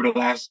 rating over the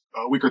last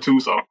week or 2.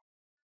 So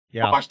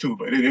yeah, I'll watch too,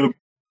 but it'll.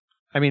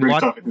 I mean,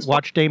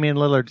 watch Damian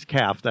Lillard's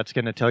calf. That's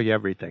going to tell you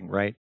everything,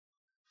 right?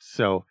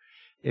 So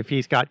if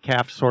he's got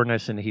calf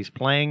soreness and he's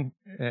playing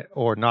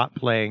or not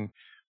playing,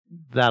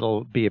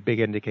 that'll be a big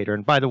indicator.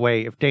 And by the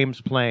way, if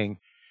Dame's playing,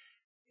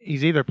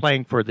 he's either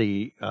playing for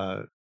the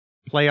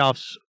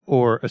playoffs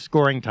or a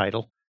scoring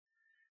title,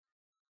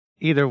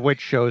 either of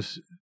which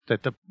shows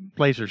that the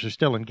Blazers are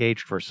still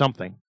engaged for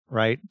something,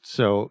 right?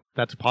 So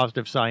that's a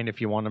positive sign if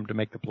you want him to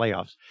make the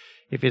playoffs.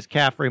 If his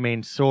calf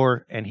remains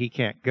sore and he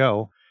can't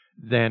go,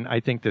 then I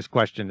think this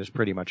question is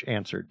pretty much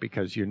answered,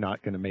 because you're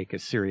not going to make a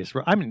serious...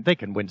 I mean, they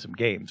can win some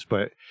games,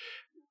 but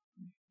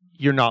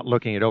you're not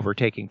looking at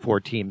overtaking 4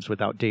 teams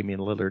without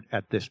Damian Lillard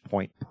at this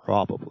point,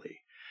 probably.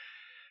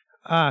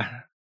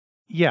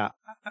 Yeah,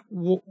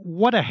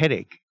 what a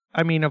headache.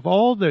 I mean, of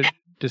all the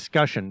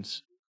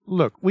discussions...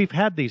 Look, we've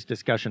had these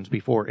discussions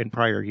before in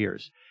prior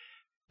years.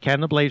 Can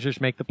the Blazers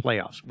make the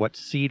playoffs? What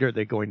seed are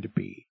they going to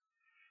be?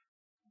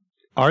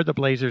 Are the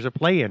Blazers a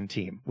play-in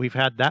team? We've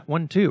had that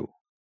one too.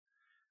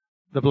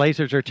 The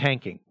Blazers are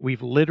tanking.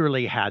 We've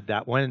literally had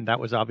that one, and that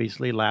was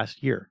obviously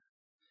last year.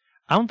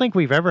 I don't think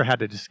we've ever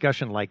had a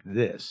discussion like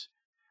this.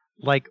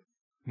 Like,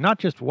 not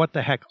just what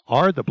the heck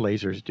are the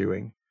Blazers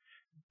doing,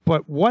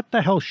 but what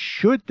the hell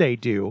should they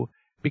do?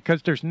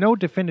 Because there's no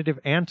definitive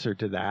answer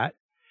to that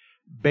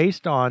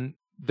based on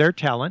their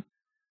talent,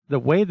 the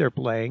way they're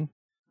playing,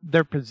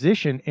 their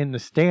position in the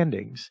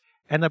standings,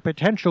 and the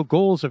potential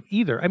goals of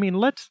either. I mean,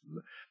 let's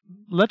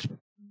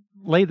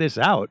lay this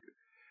out.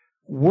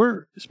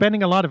 We're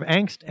spending a lot of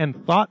angst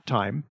and thought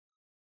time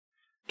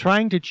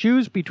trying to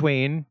choose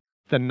between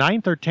the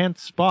 9th or 10th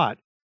spot,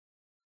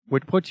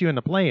 which puts you in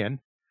the play-in,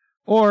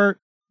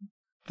 or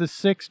the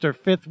 6th or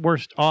 5th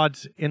worst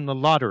odds in the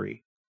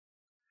lottery.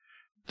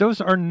 Those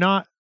are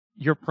not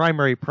your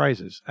primary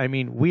prizes. I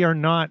mean,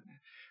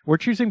 we're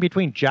choosing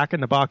between Jack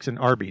in the Box and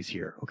Arby's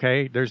here,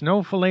 okay? There's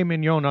no filet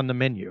mignon on the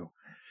menu.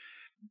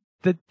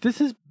 This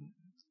is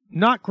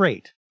not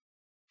great.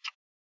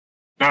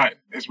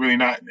 It's really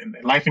not. And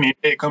life in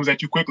it comes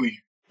at you quickly.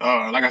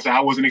 Like I said,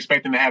 I wasn't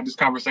expecting to have this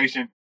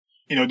conversation,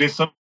 this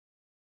something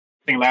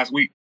last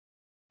week.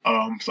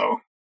 So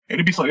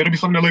it'll be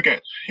something to look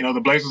at.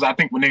 The Blazers, I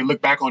think when they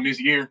look back on this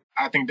year,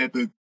 I think that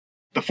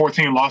the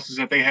 14 losses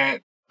that they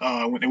had,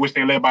 in which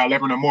they led by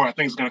 11 or more, I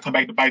think it's going to come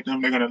back to bite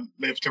them. They're going to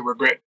live to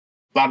regret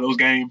a lot of those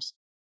games.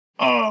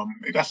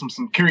 They got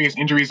some curious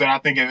injuries that I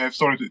think have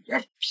sort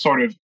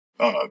of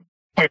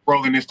played a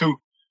role in this too.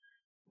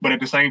 But at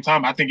the same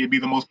time, I think it'd be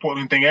the most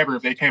Portland thing ever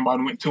if they came out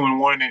and went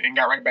 2-1 and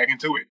got right back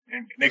into it.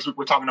 And next week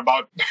we're talking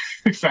about the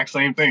exact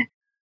same thing.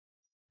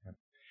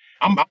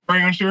 I'm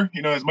very unsure.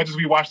 As much as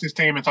we watch this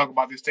team and talk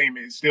about this team,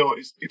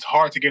 it's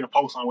hard to get a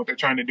pulse on what they're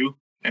trying to do.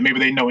 And maybe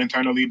they know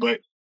internally, but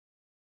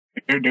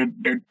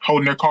they're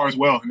holding their cards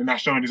well and they're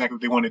not showing exactly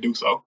what they want to do.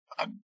 So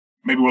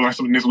maybe we'll learn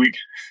something this week.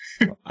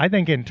 I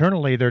think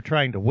internally they're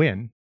trying to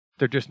win.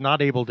 They're just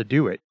not able to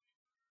do it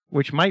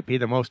which might be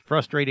the most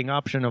frustrating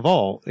option of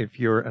all if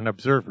you're an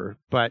observer.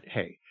 But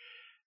hey,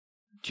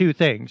 two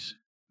things.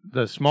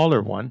 The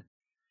smaller one,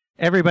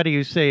 everybody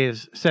who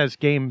says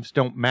games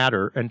don't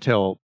matter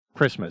until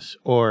Christmas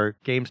or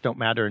games don't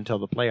matter until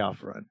the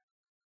playoff run.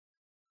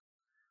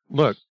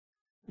 Look,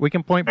 we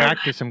can point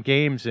back to some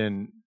games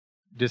in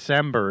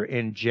December,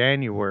 in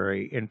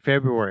January, in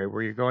February,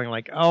 where you're going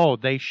like, oh,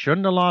 they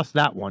shouldn't have lost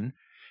that one.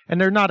 And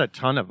there are not a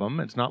ton of them.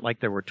 It's not like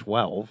there were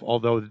 12,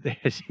 although,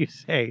 as you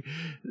say,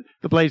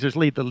 the Blazers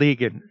lead the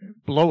league in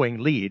blowing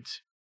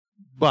leads.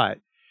 But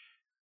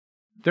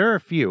there are a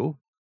few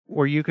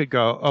where you could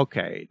go,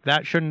 okay,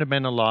 that shouldn't have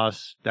been a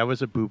loss. That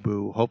was a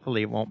boo-boo.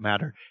 Hopefully it won't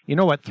matter. You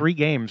know what? 3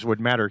 games would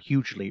matter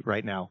hugely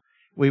right now.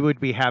 We would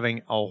be having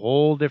a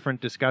whole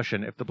different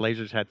discussion if the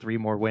Blazers had 3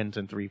 more wins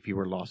and 3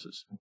 fewer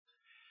losses.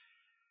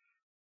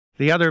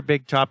 The other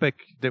big topic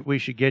that we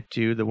should get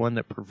to, the one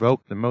that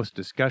provoked the most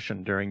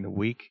discussion during the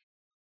week,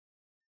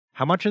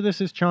 how much of this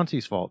is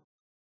Chauncey's fault?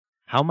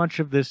 How much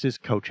of this is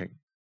coaching?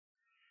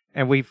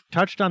 And we've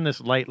touched on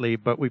this lightly,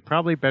 but we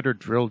probably better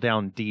drill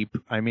down deep.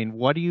 I mean,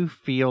 what do you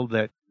feel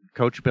that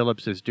Coach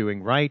Billups is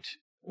doing right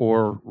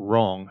or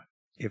wrong,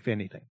 if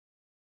anything?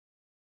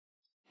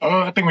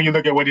 I think when you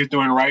look at what he's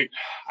doing right,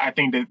 I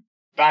think that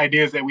the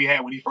ideas that we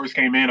had when he first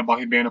came in about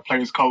him being a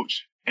player's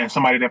coach and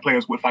somebody that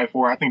players would fight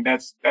for, I think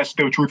that's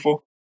still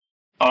truthful.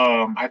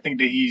 I think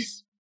that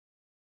he's,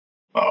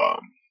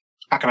 how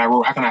can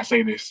I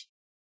say this?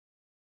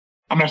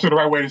 I'm not sure the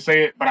right way to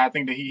say it, but I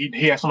think that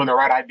he has some of the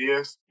right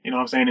ideas, you know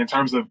what I'm saying, in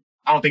terms of,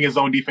 I don't think his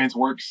zone defense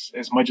works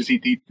as much as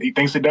he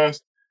thinks it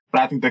does,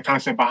 but I think the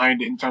concept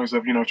behind it in terms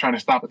of, trying to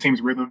stop a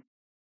team's rhythm,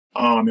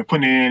 and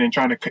putting it in and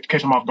trying to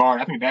catch them off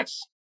guard, I think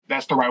that's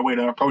the right way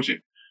to approach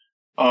it.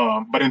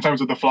 But in terms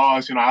of the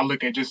flaws, I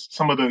look at just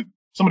some of the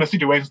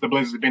situations the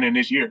Blazers have been in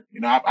this year.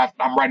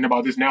 I'm writing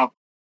about this now.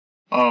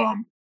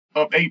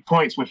 Up 8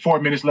 points with 4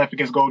 minutes left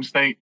against Golden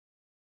State.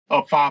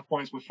 Up 5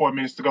 points with 4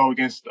 minutes to go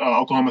against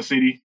Oklahoma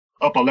City.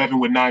 Up 11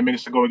 with 9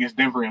 minutes to go against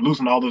Denver and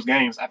losing all those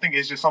games. I think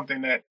it's just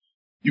something that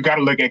you got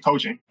to look at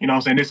coaching. You know what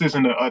I'm saying? This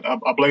isn't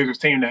a Blazers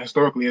team that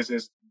historically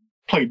has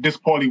played this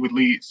poorly with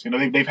leads.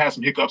 They've had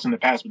some hiccups in the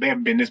past, but they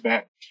haven't been this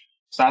bad.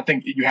 So I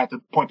think you have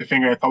to point the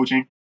finger at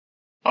coaching.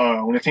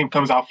 When a team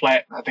comes out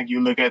flat, I think you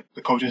look at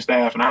the coaching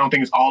staff, and I don't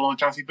think it's all on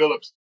Chauncey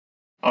Billups.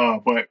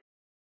 But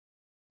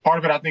part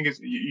of it, I think, is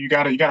you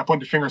gotta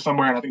point the finger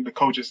somewhere, and I think the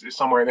coach is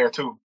somewhere there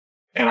too.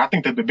 And I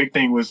think that the big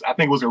thing was,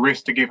 it was a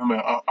risk to give him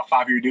a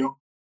 5-year deal.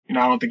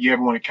 I don't think you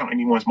ever want to count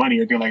anyone's money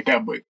or anything like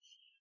that. But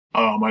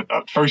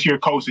a first-year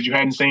coach that you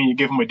hadn't seen, you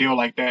give him a deal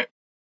like that,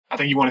 I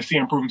think you want to see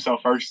him prove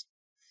himself first.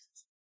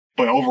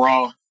 But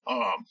overall,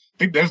 I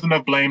think there's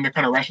enough blame. They're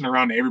kind of rushing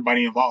around to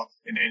everybody involved.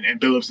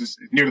 And Billups is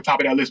near the top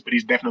of that list, but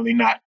he's definitely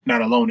not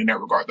alone in that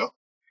regard, though.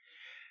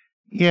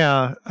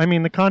 Yeah, I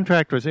mean, the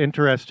contract was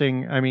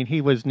interesting. I mean,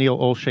 he was Neil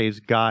Olshey's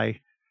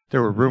guy.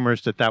 There were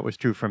rumors that was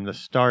true from the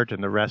start,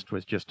 and the rest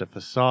was just a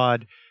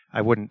facade.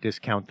 I wouldn't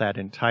discount that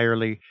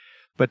entirely.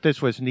 But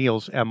this was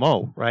Neil's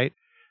MO, right?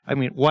 I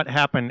mean, what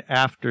happened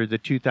after the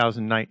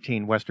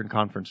 2019 Western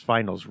Conference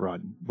Finals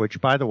run, which,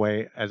 by the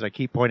way, as I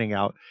keep pointing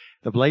out,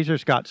 the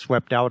Blazers got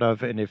swept out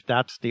of, and if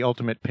that's the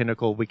ultimate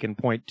pinnacle, we can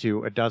point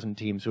to a dozen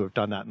teams who have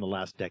done that in the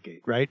last decade,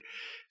 right?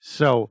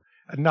 So,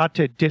 not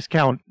to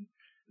discount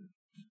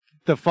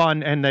the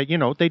fun and that,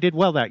 they did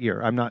well that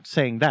year. I'm not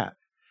saying that.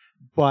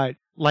 But,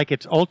 like,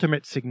 its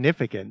ultimate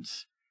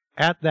significance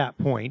at that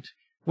point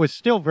was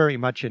still very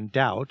much in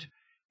doubt,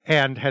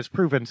 and has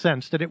proven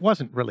since that it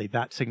wasn't really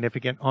that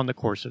significant on the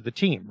course of the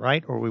team,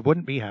 right? Or we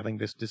wouldn't be having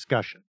this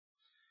discussion.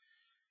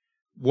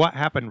 What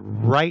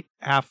happened right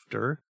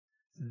after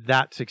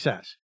that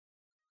success?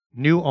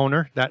 New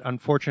owner, that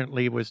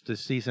unfortunately was the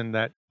season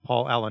that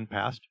Paul Allen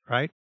passed,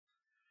 right?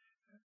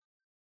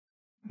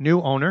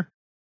 New owner,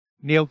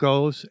 Neil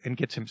goes and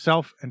gets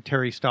himself and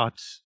Terry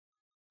Stotts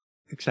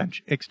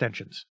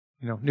extensions,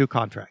 new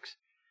contracts.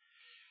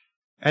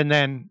 And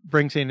then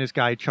brings in his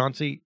guy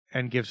Chauncey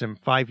and gives him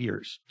 5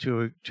 years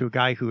to a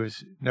guy who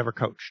has never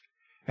coached.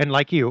 And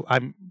like you,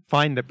 I'm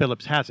fine that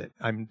Billups has it.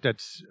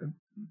 That's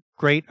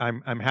great.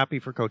 I'm happy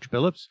for Coach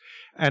Billups,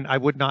 and I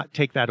would not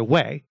take that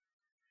away.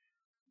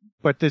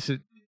 But this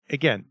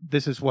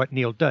is what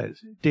Neil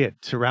did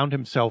surround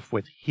himself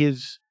with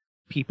his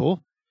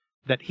people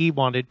that he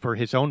wanted for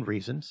his own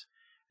reasons,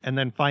 and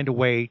then find a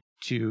way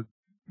to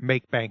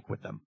make bank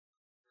with them.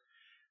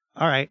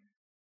 All right.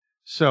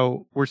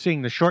 So we're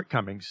seeing the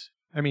shortcomings.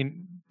 I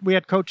mean, we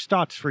had Coach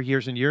Stotts for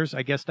years and years.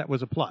 I guess that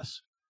was a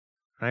plus,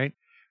 right?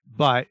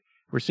 But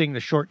we're seeing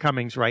the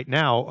shortcomings right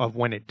now of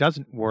when it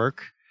doesn't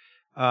work.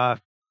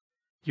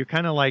 You're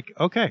kind of like,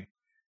 okay,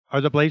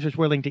 are the Blazers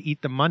willing to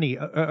eat the money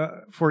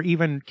for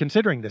even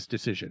considering this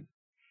decision?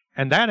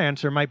 And that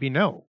answer might be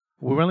no.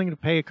 We're willing to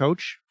pay a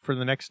coach for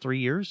the next 3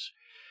 years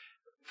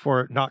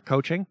for not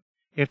coaching.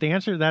 If the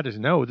answer to that is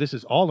no, this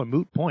is all a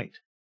moot point.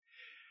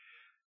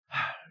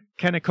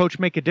 Can a coach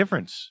make a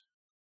difference?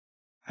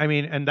 I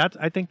mean, and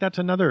I think that's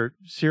another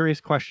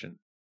serious question.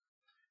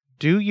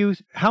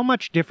 How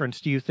much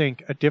difference do you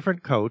think a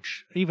different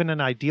coach, even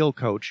an ideal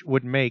coach,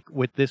 would make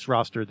with this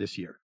roster this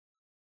year?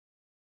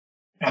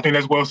 I think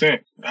that's well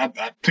said.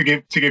 To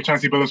give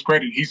Chauncey Billups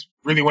credit, he's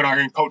really went out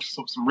here and coached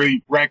some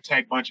really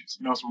ragtag bunches,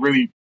 some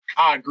really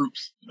odd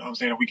groups. You know what I'm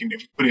saying? If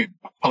we put it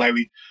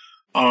politely,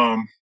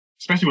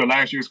 especially with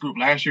last year's group,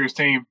 last year's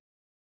team,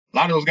 a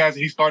lot of those guys that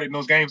he started in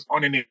those games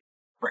aren't in it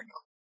right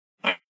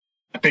now.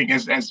 I think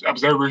as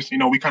observers,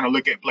 we kind of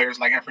look at players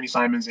like Anthony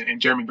Simons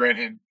and Jeremy Grant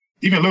and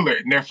even Lillard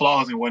and their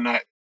flaws and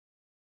whatnot,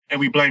 and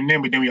we blame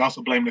them, but then we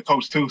also blame the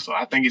coach too. So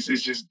I think it's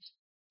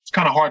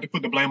kind of hard to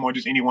put the blame on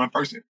just any one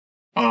person.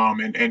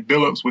 And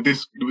Billups with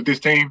this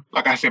team,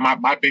 like I said,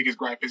 my biggest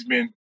gripe has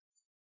been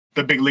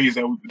the big leads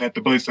that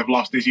the Blazers have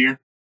lost this year.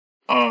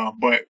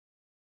 But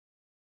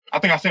I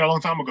think I said a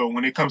long time ago,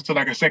 when it comes to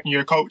like a second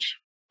year coach,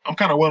 I'm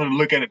kind of willing to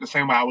look at it the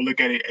same way I would look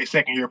at a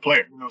second year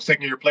player.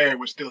 Second year player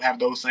would still have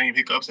those same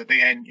hiccups that they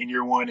had in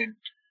year one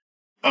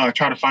and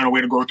try to find a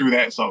way to grow through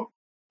that. So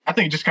I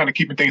think just kind of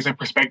keeping things in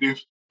perspective,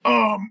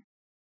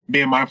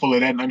 being mindful of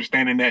that and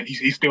understanding that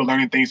he's still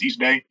learning things each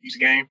day, each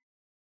game.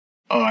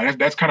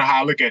 That's kind of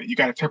how I look at it. You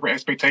got to temper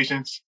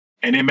expectations,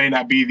 and it may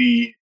not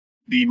be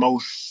the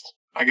most,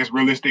 I guess,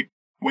 realistic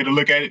way to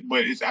look at it,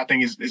 but I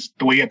think it's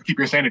the way you have to keep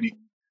your sanity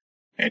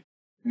and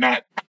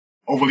not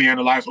overly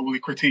analyze, overly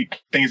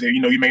critique things that,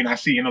 you may not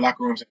see in the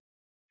locker rooms.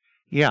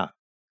 Yeah.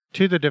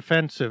 To the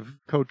defense of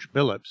Coach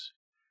Billups,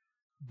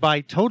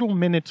 by total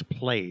minutes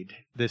played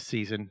this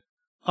season,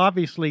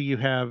 obviously you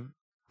have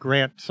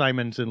Grant,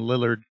 Simons, and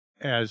Lillard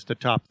as the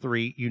top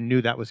three. You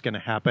knew that was going to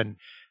happen.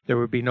 There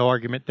would be no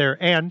argument there.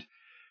 And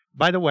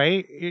by the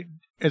way,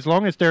 as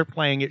long as they're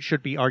playing, it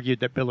should be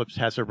argued that Billups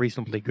has a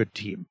reasonably good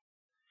team.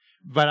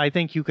 But I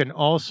think you can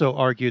also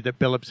argue that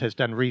Billups has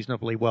done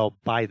reasonably well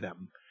by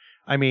them.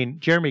 I mean,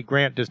 Jeremy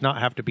Grant does not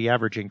have to be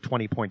averaging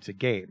 20 points a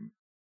game,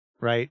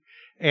 right?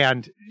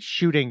 And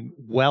shooting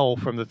well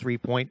from the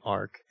three-point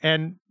arc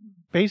and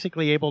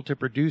basically able to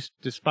produce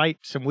despite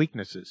some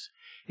weaknesses,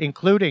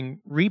 including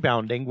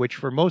rebounding, which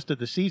for most of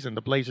the season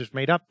the Blazers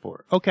made up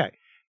for. Okay.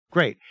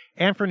 Great.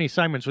 Anthony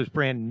Simons was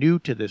brand new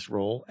to this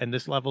role and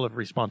this level of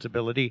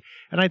responsibility.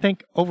 And I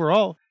think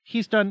overall,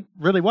 he's done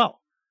really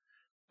well.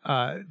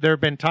 There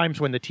have been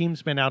times when the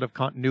team's been out of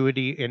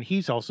continuity and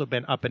he's also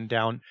been up and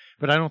down,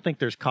 but I don't think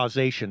there's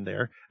causation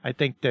there. I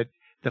think that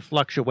the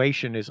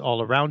fluctuation is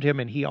all around him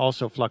and he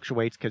also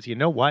fluctuates because you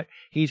know what?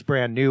 He's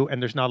brand new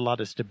and there's not a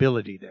lot of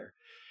stability there.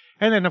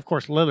 And then, of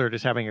course, Lillard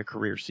is having a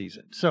career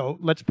season. So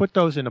let's put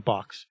those in a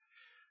box.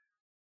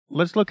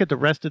 Let's look at the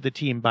rest of the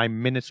team by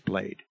minutes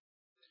played.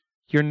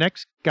 Your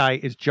next guy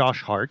is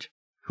Josh Hart,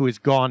 who is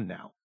gone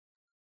now.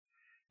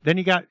 Then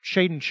you got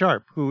Shaedon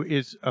Sharpe, who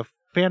is a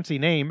fancy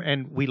name,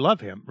 and we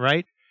love him,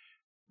 right?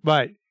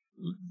 But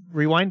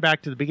rewind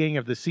back to the beginning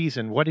of the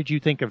season. What did you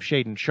think of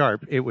Shaedon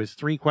Sharpe? It was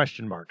 3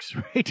 question marks,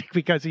 right?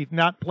 Because he's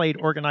not played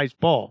organized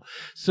ball.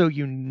 So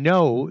you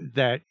know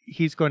that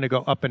he's going to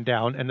go up and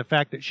down. And the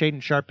fact that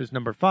Shaedon Sharpe is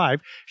number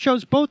 5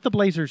 shows both the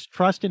Blazers'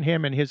 trust in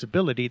him and his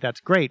ability.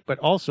 That's great. But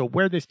also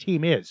where this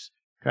team is,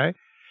 okay?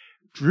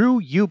 Drew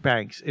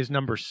Eubanks is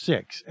number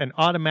 6, and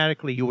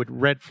automatically you would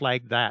red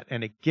flag that.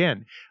 And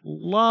again,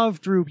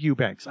 love Drew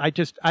Eubanks.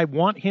 I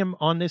want him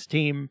on this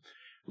team,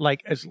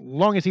 like, as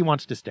long as he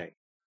wants to stay.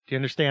 Do you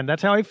understand?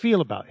 That's how I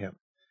feel about him.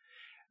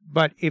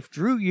 But if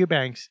Drew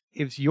Eubanks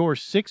is your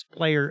 6th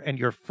player and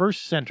your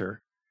first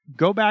center,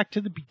 go back to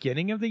the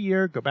beginning of the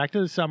year, go back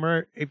to the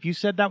summer. If you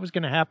said that was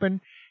going to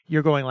happen,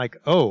 you're going like,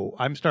 oh,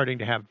 I'm starting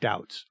to have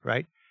doubts,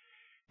 right?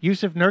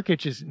 Yusuf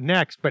Nurkic is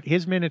next, but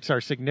his minutes are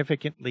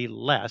significantly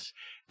less.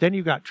 Then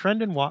you've got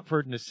Trendon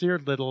Watford, Nasir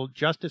Little,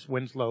 Justice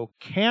Winslow,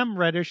 Cam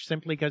Reddish,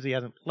 simply because he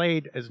hasn't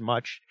played as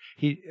much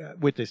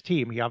with this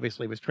team. He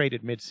obviously was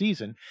traded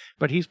mid-season,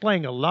 but he's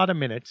playing a lot of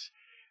minutes.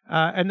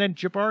 And then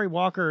Jabari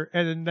Walker,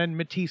 and then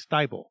Matisse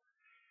Thybulle.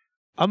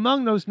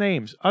 Among those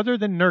names, other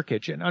than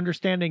Nurkic, and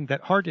understanding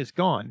that Hart is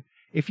gone,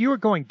 if you were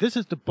going, this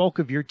is the bulk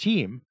of your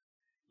team,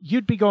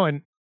 you'd be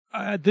going,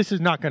 this is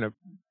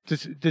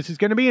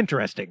going to be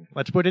interesting.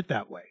 Let's put it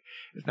that way.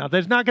 Now,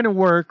 that's not going to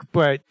work,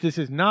 but this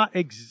is not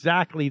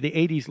exactly the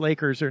 80s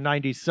Lakers or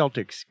 90s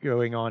Celtics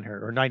going on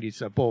here, or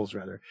 90s Bulls,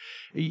 rather.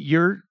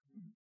 You're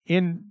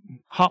in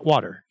hot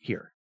water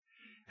here.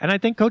 And I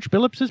think Coach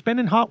Billups has been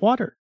in hot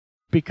water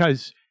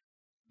because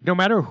no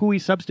matter who he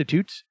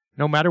substitutes,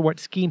 no matter what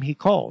scheme he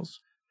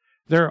calls,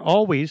 there are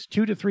always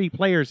 2 to 3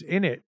 players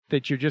in it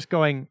that you're just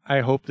going, I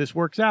hope this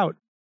works out.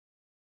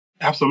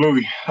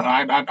 Absolutely.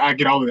 I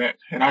get all of that.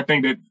 And I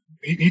think that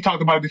he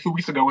talked about it a few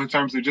weeks ago in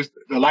terms of just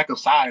the lack of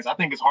size. I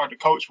think it's hard to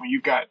coach when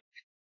you've got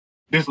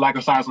this lack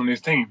of size on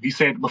this team. He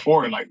said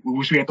before, like, we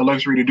wish we had the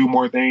luxury to do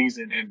more things.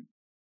 And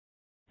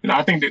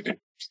I think that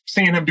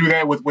seeing him do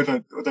that with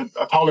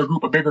a taller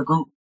group, a bigger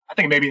group, I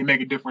think maybe it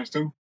make a difference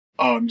too.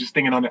 Just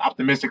thinking on it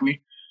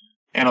optimistically.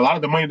 And a lot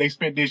of the money they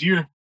spent this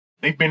year,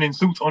 they've been in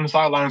suits on the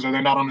sidelines or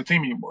they're not on the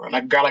team anymore.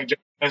 Like a guy like Jay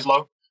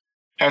Winslow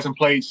hasn't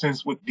played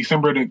since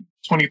December the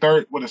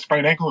 23rd with a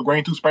sprained ankle, a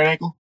grade 2 sprained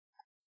ankle.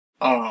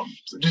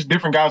 So just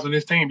different guys on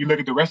this team. You look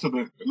at the rest of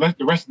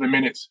the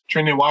minutes: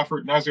 Trendon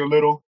Watford, Nasir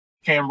Little,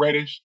 Cam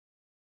Reddish.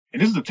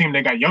 And this is a team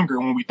that got younger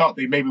when we thought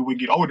they maybe would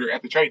get older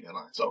at the trade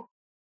deadline. So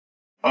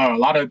a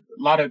lot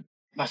of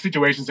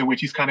situations in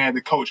which he's kind of had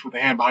the coach with a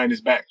hand behind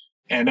his back.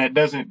 And that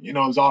doesn't,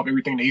 absolve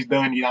everything that he's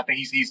done. I think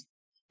he's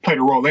played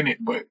a role in it,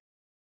 but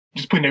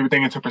just putting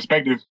everything into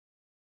perspective,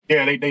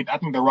 yeah, I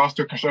think the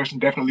roster construction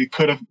definitely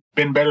could have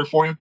been better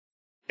for him.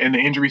 And the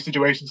injury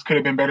situations could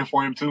have been better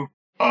for him too.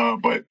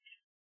 But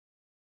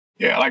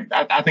yeah,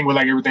 I think with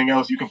everything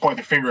else, you can point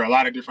the finger a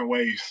lot of different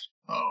ways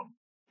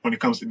when it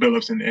comes to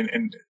Billups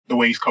and the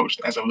way he's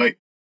coached as of late.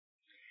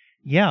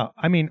 Yeah,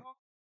 I mean,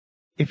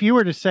 if you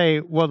were to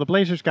say, well, the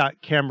Blazers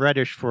got Cam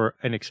Reddish for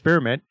an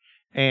experiment,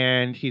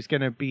 and he's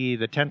going to be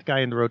the 10th guy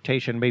in the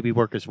rotation, maybe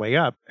work his way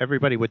up,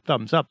 everybody would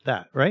thumbs up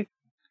that, right?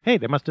 Hey,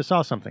 they must have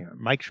saw something.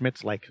 Mike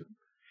Schmidt's like him.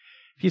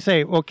 If you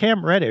say, well,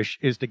 Cam Reddish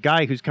is the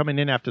guy who's coming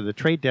in after the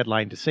trade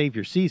deadline to save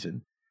your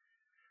season,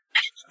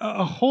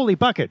 holy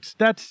buckets,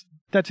 that's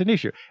an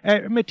issue.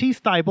 Matisse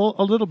Thybulle,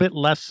 a little bit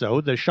less so.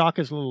 The shock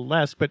is a little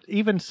less, but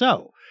even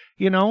so,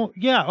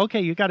 yeah, okay,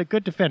 you got a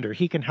good defender.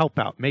 He can help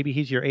out. Maybe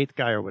he's your 8th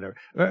guy or whatever.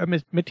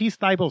 Matisse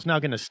Thybulle's now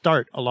going to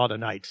start a lot of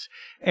nights,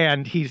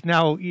 and he's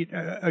now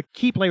a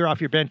key player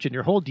off your bench, and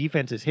your whole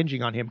defense is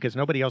hinging on him because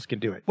nobody else can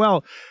do it.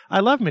 Well, I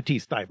love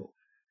Matisse Thybulle.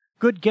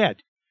 Good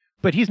get,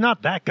 but he's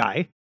not that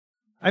guy.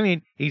 I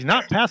mean, he's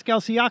not Pascal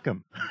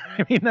Siakam.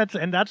 I mean,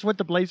 that's what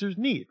the Blazers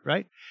need,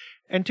 right?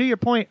 And to your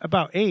point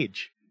about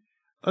age,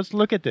 let's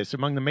look at this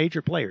among the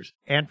major players.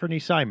 Anthony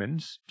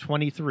Simons,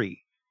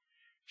 23.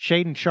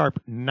 Shaedon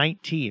Sharpe,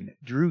 19.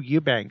 Drew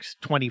Eubanks,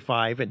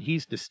 25, and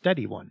he's the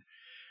steady one.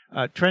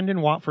 Trendon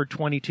Watford,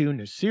 22.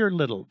 Nasir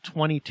Little,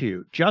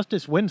 22.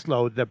 Justice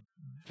Winslow, the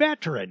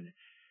veteran,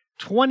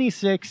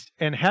 26,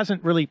 and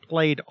hasn't really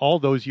played all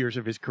those years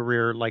of his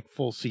career like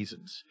full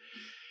seasons.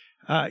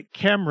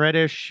 Cam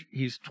Reddish,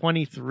 he's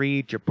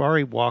 23.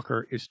 Jabari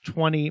Walker is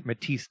 20.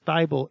 Matisse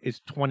Thybulle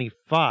is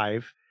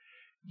 25.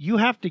 You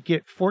have to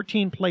get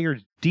 14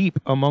 players deep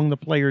among the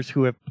players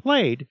who have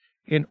played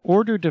in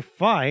order to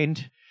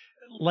find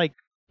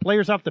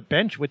players off the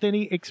bench with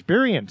any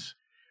experience.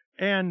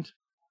 And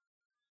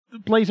the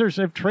Blazers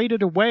have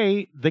traded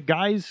away the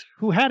guys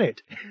who had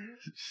it.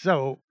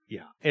 So,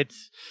 yeah,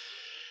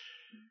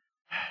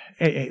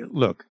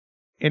 look,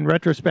 in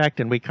retrospect,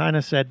 and we kind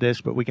of said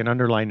this, but we can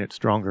underline it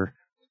stronger.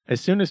 As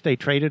soon as they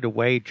traded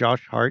away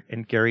Josh Hart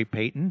and Gary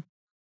Payton,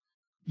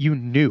 you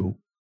knew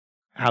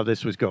how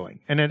this was going.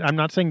 And I'm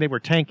not saying they were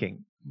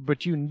tanking,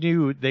 but you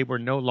knew they were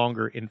no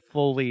longer in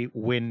fully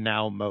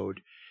win-now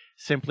mode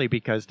simply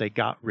because they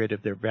got rid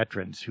of their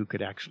veterans who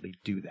could actually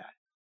do that.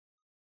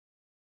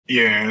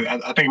 Yeah,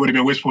 I think it would have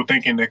been wishful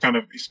thinking to kind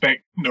of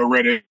expect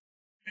Reddish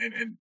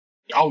and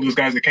all of those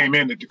guys that came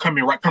in to come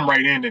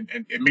right in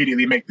and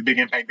immediately make the big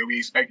impact that we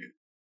expected.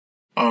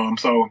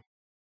 So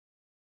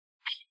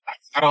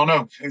I don't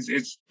know.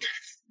 It's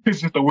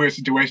just a weird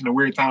situation, a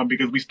weird time,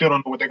 because we still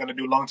don't know what they're going to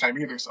do long time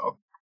either. So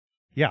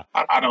yeah,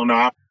 I don't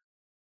know.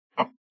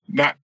 I'm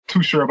not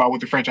too sure about what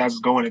the franchise is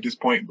going at this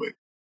point, but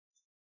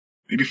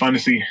it'd be fun to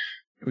see.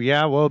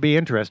 Yeah, well, it'll be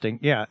interesting.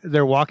 Yeah,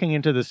 they're walking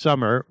into the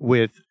summer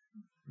with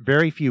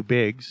very few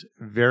bigs,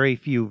 very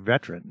few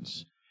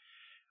veterans,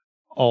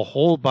 a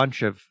whole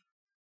bunch of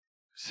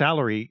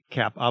salary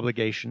cap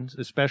obligations,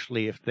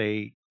 especially if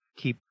they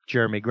keep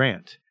Jeremy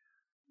Grant.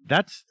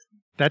 That's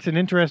an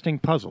interesting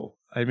puzzle.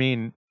 I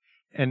mean,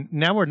 and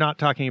now we're not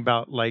talking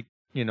about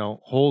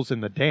holes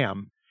in the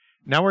dam.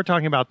 Now we're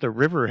talking about the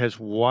river has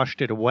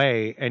washed it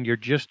away, and you're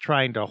just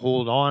trying to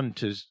hold on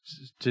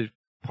to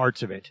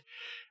parts of it.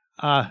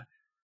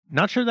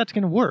 Not sure that's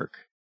going to work.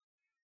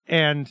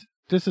 And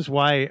this is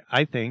why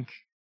I think,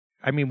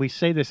 we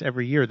say this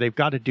every year, they've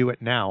got to do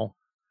it now.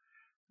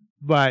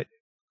 But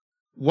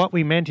what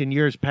we meant in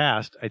years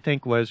past, I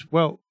think, was,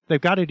 well,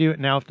 they've got to do it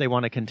now if they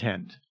want to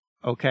contend.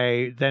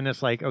 Okay, then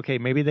it's okay,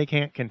 maybe they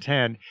can't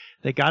contend.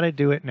 They got to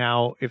do it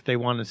now if they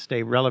want to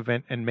stay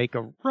relevant and make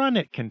a run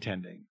at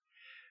contending.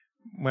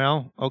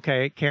 Well,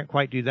 okay, can't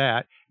quite do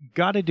that.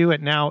 Got to do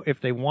it now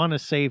if they want to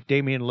save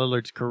Damian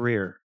Lillard's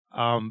career.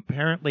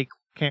 Apparently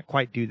can't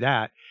quite do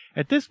that.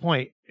 At this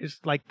point,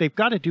 it's they've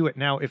got to do it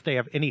now if they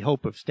have any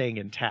hope of staying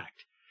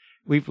intact.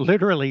 We've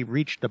literally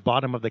reached the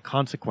bottom of the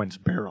consequence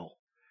barrel,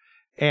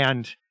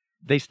 and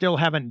they still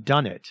haven't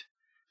done it.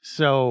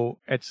 So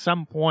at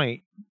some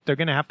point, they're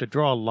going to have to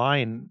draw a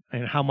line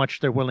in how much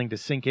they're willing to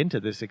sink into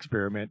this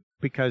experiment,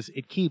 because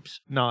it keeps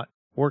not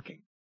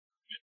working.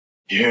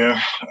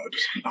 Yeah,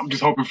 I'm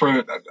just hoping for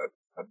a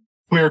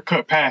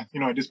clear-cut path,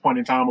 at this point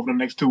in time over the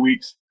next 2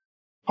 weeks.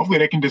 Hopefully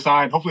they can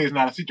decide. Hopefully it's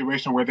not a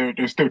situation where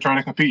they're still trying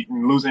to compete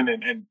and losing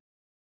and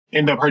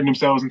end up hurting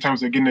themselves in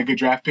terms of getting a good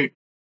draft pick.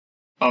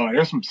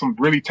 There's some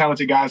really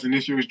talented guys in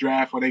this year's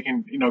draft where they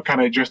can,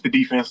 kind of address the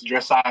defense,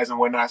 address size and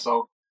whatnot.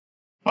 So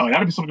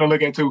that'll be something to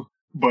look at too.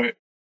 But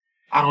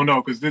I don't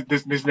know, because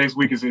this next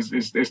week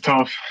is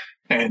tough,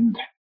 and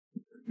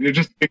they're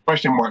just a big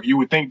question mark. You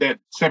would think that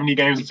 70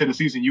 games into the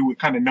season, you would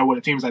kind of know what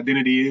a team's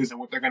identity is and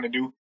what they're going to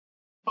do.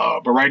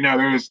 But right now,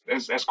 there is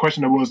as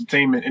questionable as a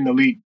team in the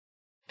league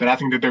that I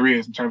think that there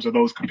is in terms of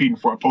those competing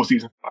for a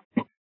postseason.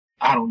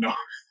 I don't know.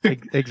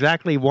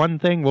 Exactly one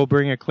thing will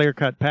bring a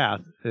clear-cut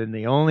path, and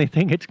the only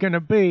thing it's going to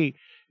be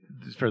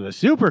for the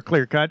super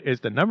clear-cut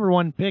is the number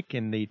 1 pick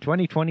in the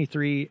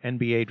 2023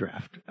 NBA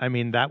draft. I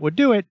mean, that would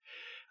do it.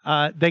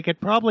 They could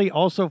probably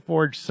also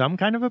forge some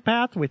kind of a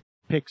path with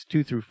picks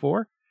 2 through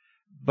 4.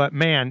 But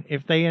man,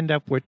 if they end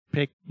up with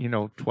pick,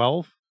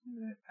 12,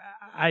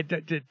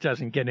 it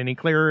doesn't get any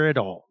clearer at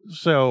all.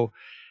 So,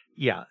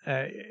 yeah,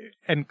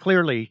 and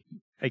clearly,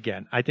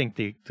 again, I think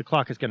the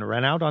clock is going to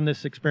run out on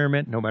this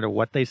experiment, no matter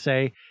what they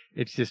say.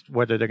 It's just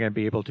whether they're going to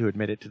be able to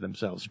admit it to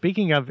themselves.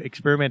 Speaking of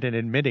experiment and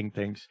admitting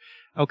things,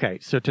 okay,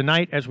 so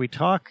tonight as we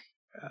talk,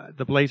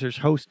 the Blazers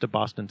host the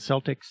Boston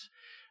Celtics.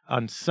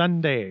 On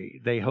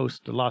Sunday, they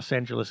host the Los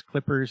Angeles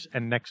Clippers,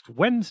 and next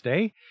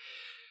Wednesday,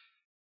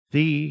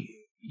 the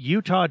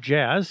Utah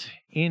Jazz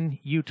in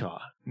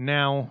Utah.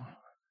 Now,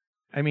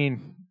 I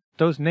mean,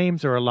 those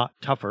names are a lot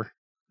tougher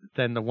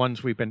than the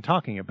ones we've been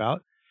talking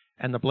about,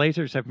 and the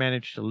Blazers have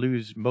managed to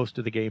lose most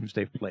of the games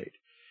they've played.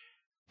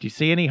 Do you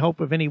see any hope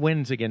of any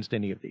wins against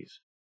any of these?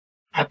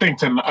 I think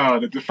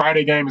the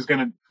Friday game is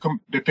going to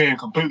depend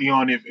completely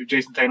on if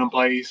Jason Tatum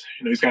plays.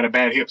 He's got a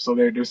bad hip, so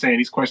they're saying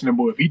he's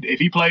questionable. If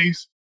he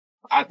plays,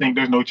 I think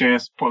there's no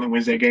chance Portland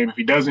wins that game. If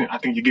he doesn't, I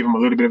think you give him a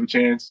little bit of a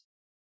chance.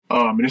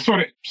 And it's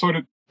sort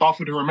of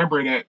thoughtful to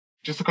remember that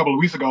just a couple of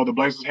weeks ago, the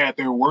Blazers had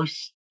their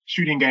worst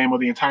shooting game of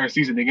the entire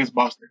season against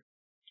Boston,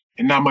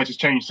 and not much has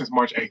changed since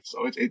March 8th.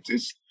 So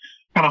it's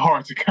kind of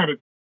hard to kind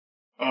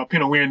of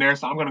pin a win there.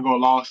 So I'm going to go a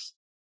loss,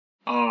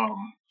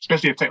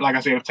 especially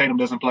if Tatum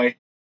doesn't play.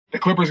 The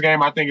Clippers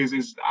game, I think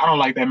is I don't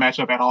like that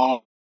matchup at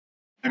all.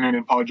 And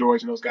then Paul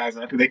George and those guys,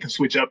 I think they can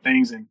switch up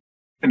things and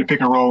in the pick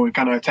and roll and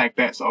kind of attack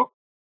that. So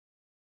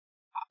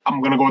I'm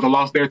going to go with a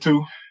loss there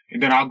too.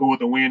 And then I'll go with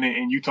the win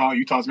in Utah.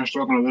 Utah's been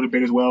struggling a little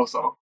bit as well.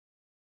 So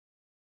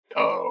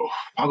I'll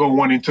go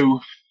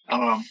 1-2.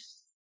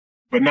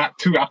 But not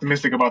too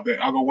optimistic about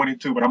that. I'll go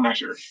 1-2, but I'm not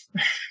sure.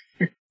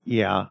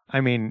 Yeah.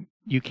 I mean,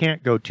 you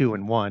can't go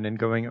 2-1, and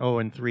going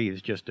 0-3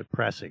 is just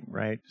depressing,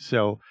 right?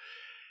 So,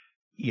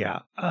 yeah.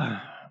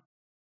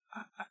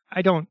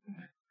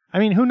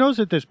 Who knows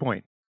at this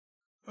point?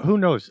 Who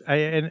knows?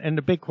 And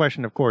the big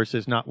question, of course,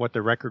 is not what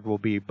the record will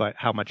be, but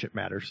how much it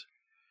matters.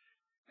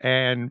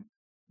 And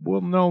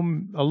we'll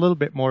know a little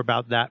bit more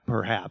about that,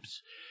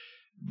 perhaps.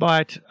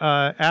 But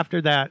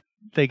after that,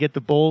 they get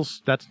the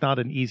Bulls. That's not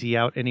an easy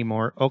out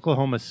anymore.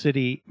 Oklahoma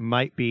City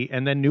might be.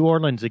 And then New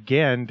Orleans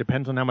again.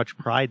 Depends on how much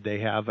pride they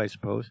have, I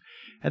suppose.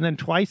 And then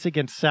twice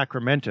against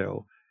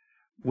Sacramento,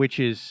 which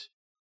is,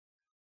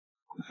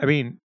 I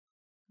mean,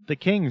 the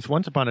Kings,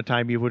 once upon a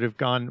time, you would have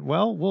gone,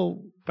 well,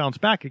 we'll bounce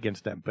back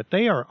against them. But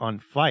they are on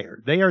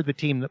fire. They are the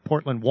team that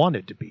Portland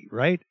wanted to be,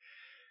 right?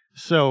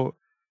 So,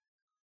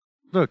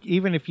 look,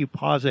 even if you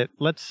pause it,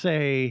 let's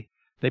say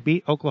they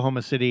beat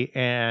Oklahoma City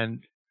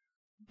and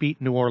beat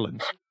New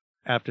Orleans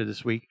after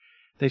this week.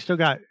 They still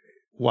got,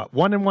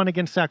 1-1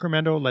 against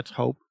Sacramento? Let's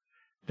hope.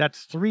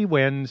 That's 3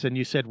 wins, and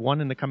you said 1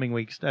 in the coming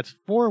weeks. That's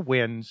 4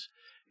 wins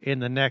in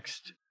the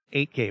next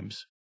 8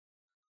 games.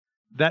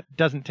 That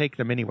doesn't take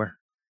them anywhere.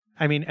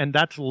 I mean, and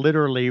that's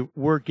literally,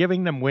 we're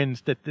giving them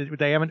wins that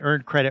they haven't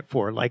earned credit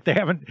for. Like,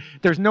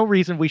 there's no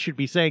reason we should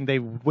be saying they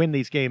win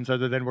these games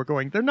other than we're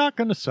going, they're not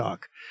going to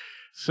suck.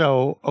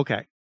 So,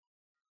 okay.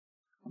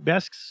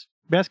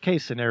 Best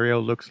case scenario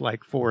looks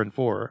like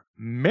 4-4.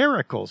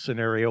 Miracle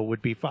scenario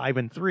would be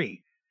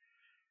 5-3.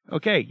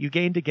 Okay, you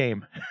gained a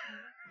game.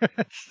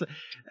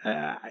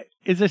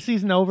 Is the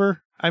season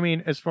over? I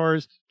mean, as far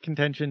as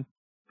contention,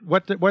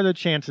 what are the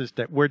chances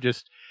that we're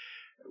just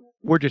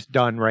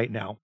done right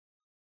now?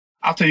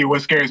 I'll tell you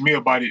what scares me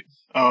about it.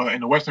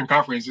 In the Western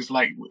Conference, it's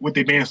like with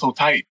it being so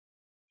tight,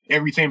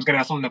 every team's gonna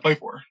have something to play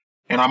for.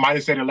 And I might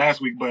have said it last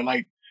week, but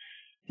like,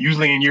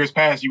 usually in years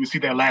past, you would see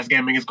that last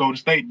game against Golden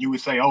State, and you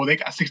would say, "Oh, they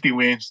got 60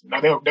 wins. Now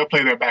they'll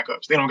play their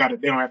backups. They don't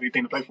have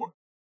anything to play for."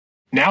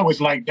 Now it's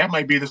like that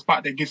might be the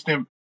spot that gets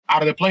them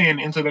out of the play-in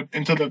into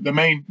the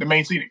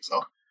main seating.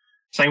 So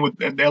same with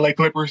the LA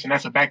Clippers, and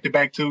that's a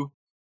back-to-back too.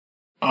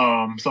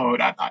 So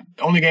the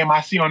only game I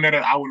see on there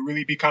that I would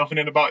really be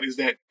confident about is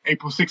that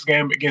April 6th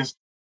game against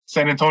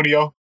San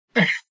Antonio.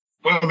 But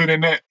other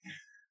than that,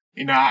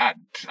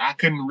 I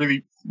couldn't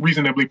really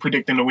reasonably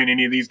predict them to win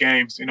any of these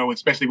games,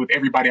 especially with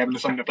everybody having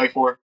something to play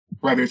for,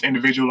 whether it's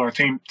individual or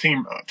team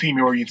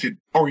oriented.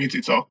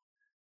 So,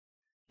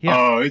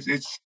 yeah,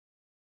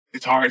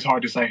 it's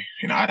hard to say.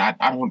 I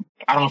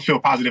don't feel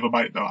positive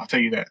about it though. I'll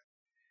tell you that.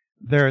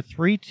 There are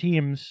 3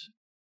 teams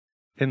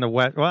in the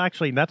West. Well,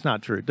 actually, that's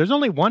not true. There's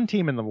only one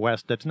team in the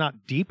West that's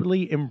not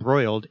deeply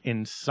embroiled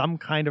in some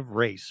kind of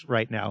race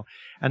right now,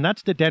 and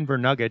that's the Denver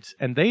Nuggets.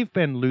 And they've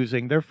been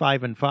losing. They're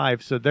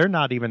 5-5, so they're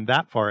not even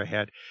that far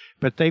ahead.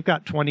 But they've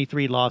got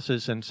 23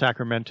 losses, and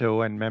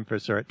Sacramento and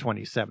Memphis are at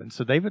 27.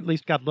 So they've at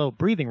least got a little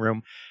breathing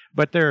room.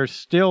 But there are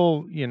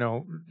still,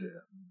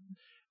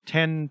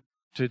 10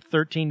 to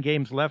 13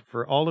 games left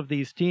for all of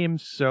these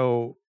teams.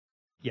 So,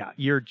 yeah,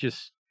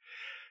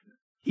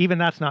 even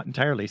that's not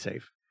entirely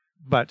safe.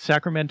 But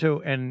Sacramento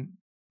and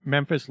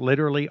Memphis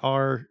literally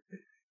are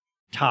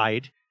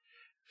tied.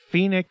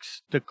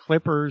 Phoenix, the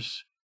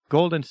Clippers,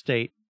 Golden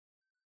State,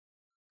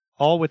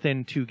 all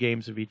within 2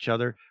 games of each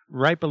other.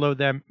 Right below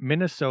them,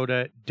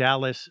 Minnesota,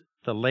 Dallas,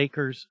 the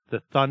Lakers,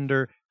 the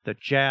Thunder, the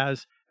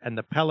Jazz, and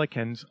the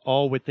Pelicans,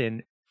 all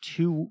within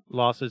 2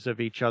 losses of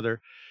each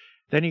other.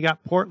 Then you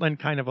got Portland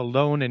kind of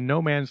alone in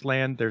no man's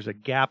land. There's a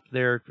gap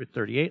there with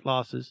 38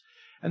 losses.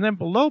 And then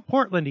below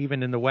Portland,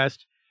 even in the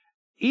West,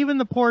 even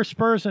the poor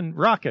Spurs and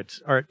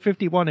Rockets are at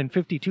 51 and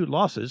 52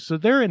 losses. So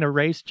they're in a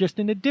race just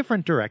in a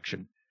different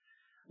direction.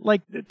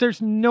 Like,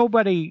 there's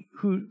nobody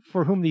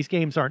for whom these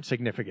games aren't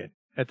significant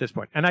at this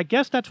point. And I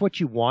guess that's what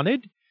you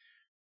wanted.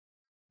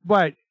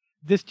 But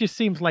this just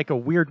seems like a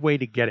weird way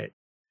to get it.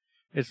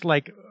 It's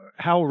like,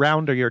 how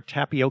round are your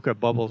tapioca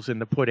bubbles in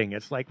the pudding?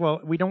 It's like,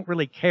 well, we don't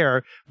really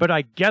care, but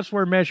I guess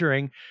we're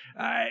measuring.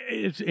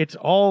 It's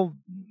all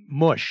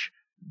mush,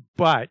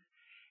 but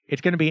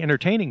it's going to be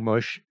entertaining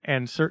mush,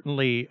 and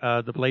certainly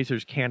the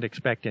Blazers can't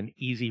expect an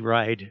easy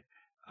ride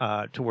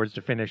towards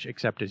the finish,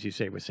 except, as you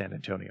say, with San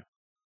Antonio.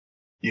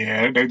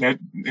 Yeah, that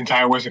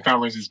entire Western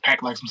Conference is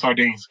packed like some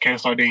sardines, can of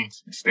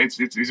sardines.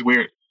 It's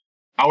weird.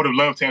 I would have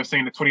loved to have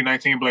seen the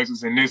 2019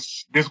 Blazers in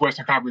this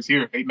Western Conference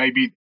here. They may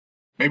be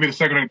maybe the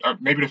second, or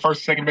maybe the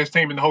first, second best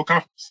team in the whole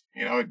conference.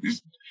 You know,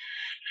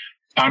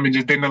 timing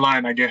just didn't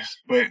align, I guess.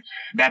 But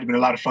that'd have been a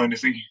lot of fun to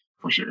see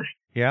for sure.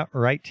 Yeah,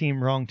 right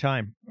team, wrong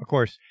time. Of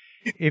course,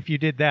 if you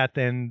did that,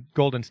 then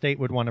Golden State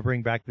would want to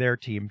bring back their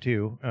team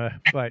too.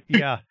 But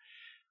yeah,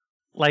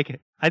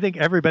 like, I think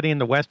everybody in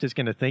the West is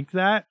going to think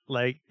that.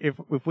 Like, if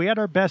we had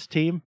our best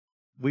team,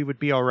 we would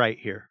be all right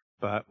here,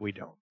 but we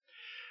don't.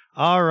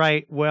 All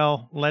right,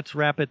 well, let's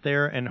wrap it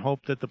there and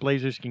hope that the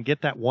Blazers can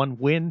get that one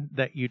win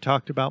that you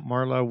talked about,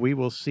 Marlow. We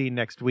will see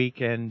next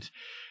week, and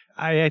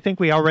I think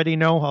we already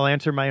know. I'll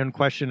answer my own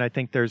question. I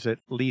think there's at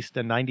least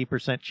a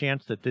 90%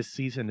 chance that this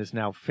season is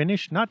now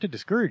finished. Not to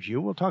discourage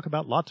you. We'll talk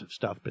about lots of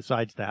stuff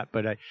besides that,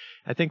 but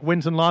I think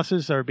wins and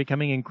losses are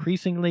becoming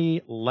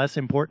increasingly less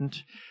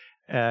important.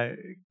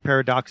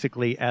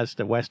 Paradoxically, as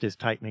the West is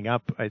tightening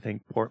up, I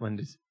think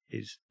Portland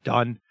is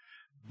done,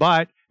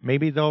 but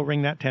maybe they'll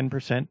ring that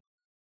 10%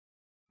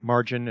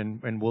 margin,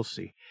 and we'll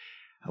see.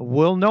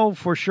 We'll know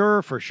for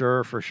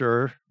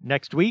sure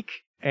next week,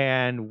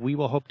 and we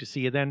will hope to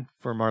see you then.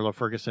 For Marlow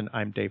Ferguson,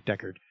 I'm Dave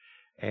Deckard,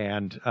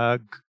 and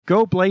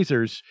go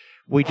Blazers.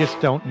 We just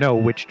don't know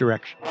which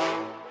direction.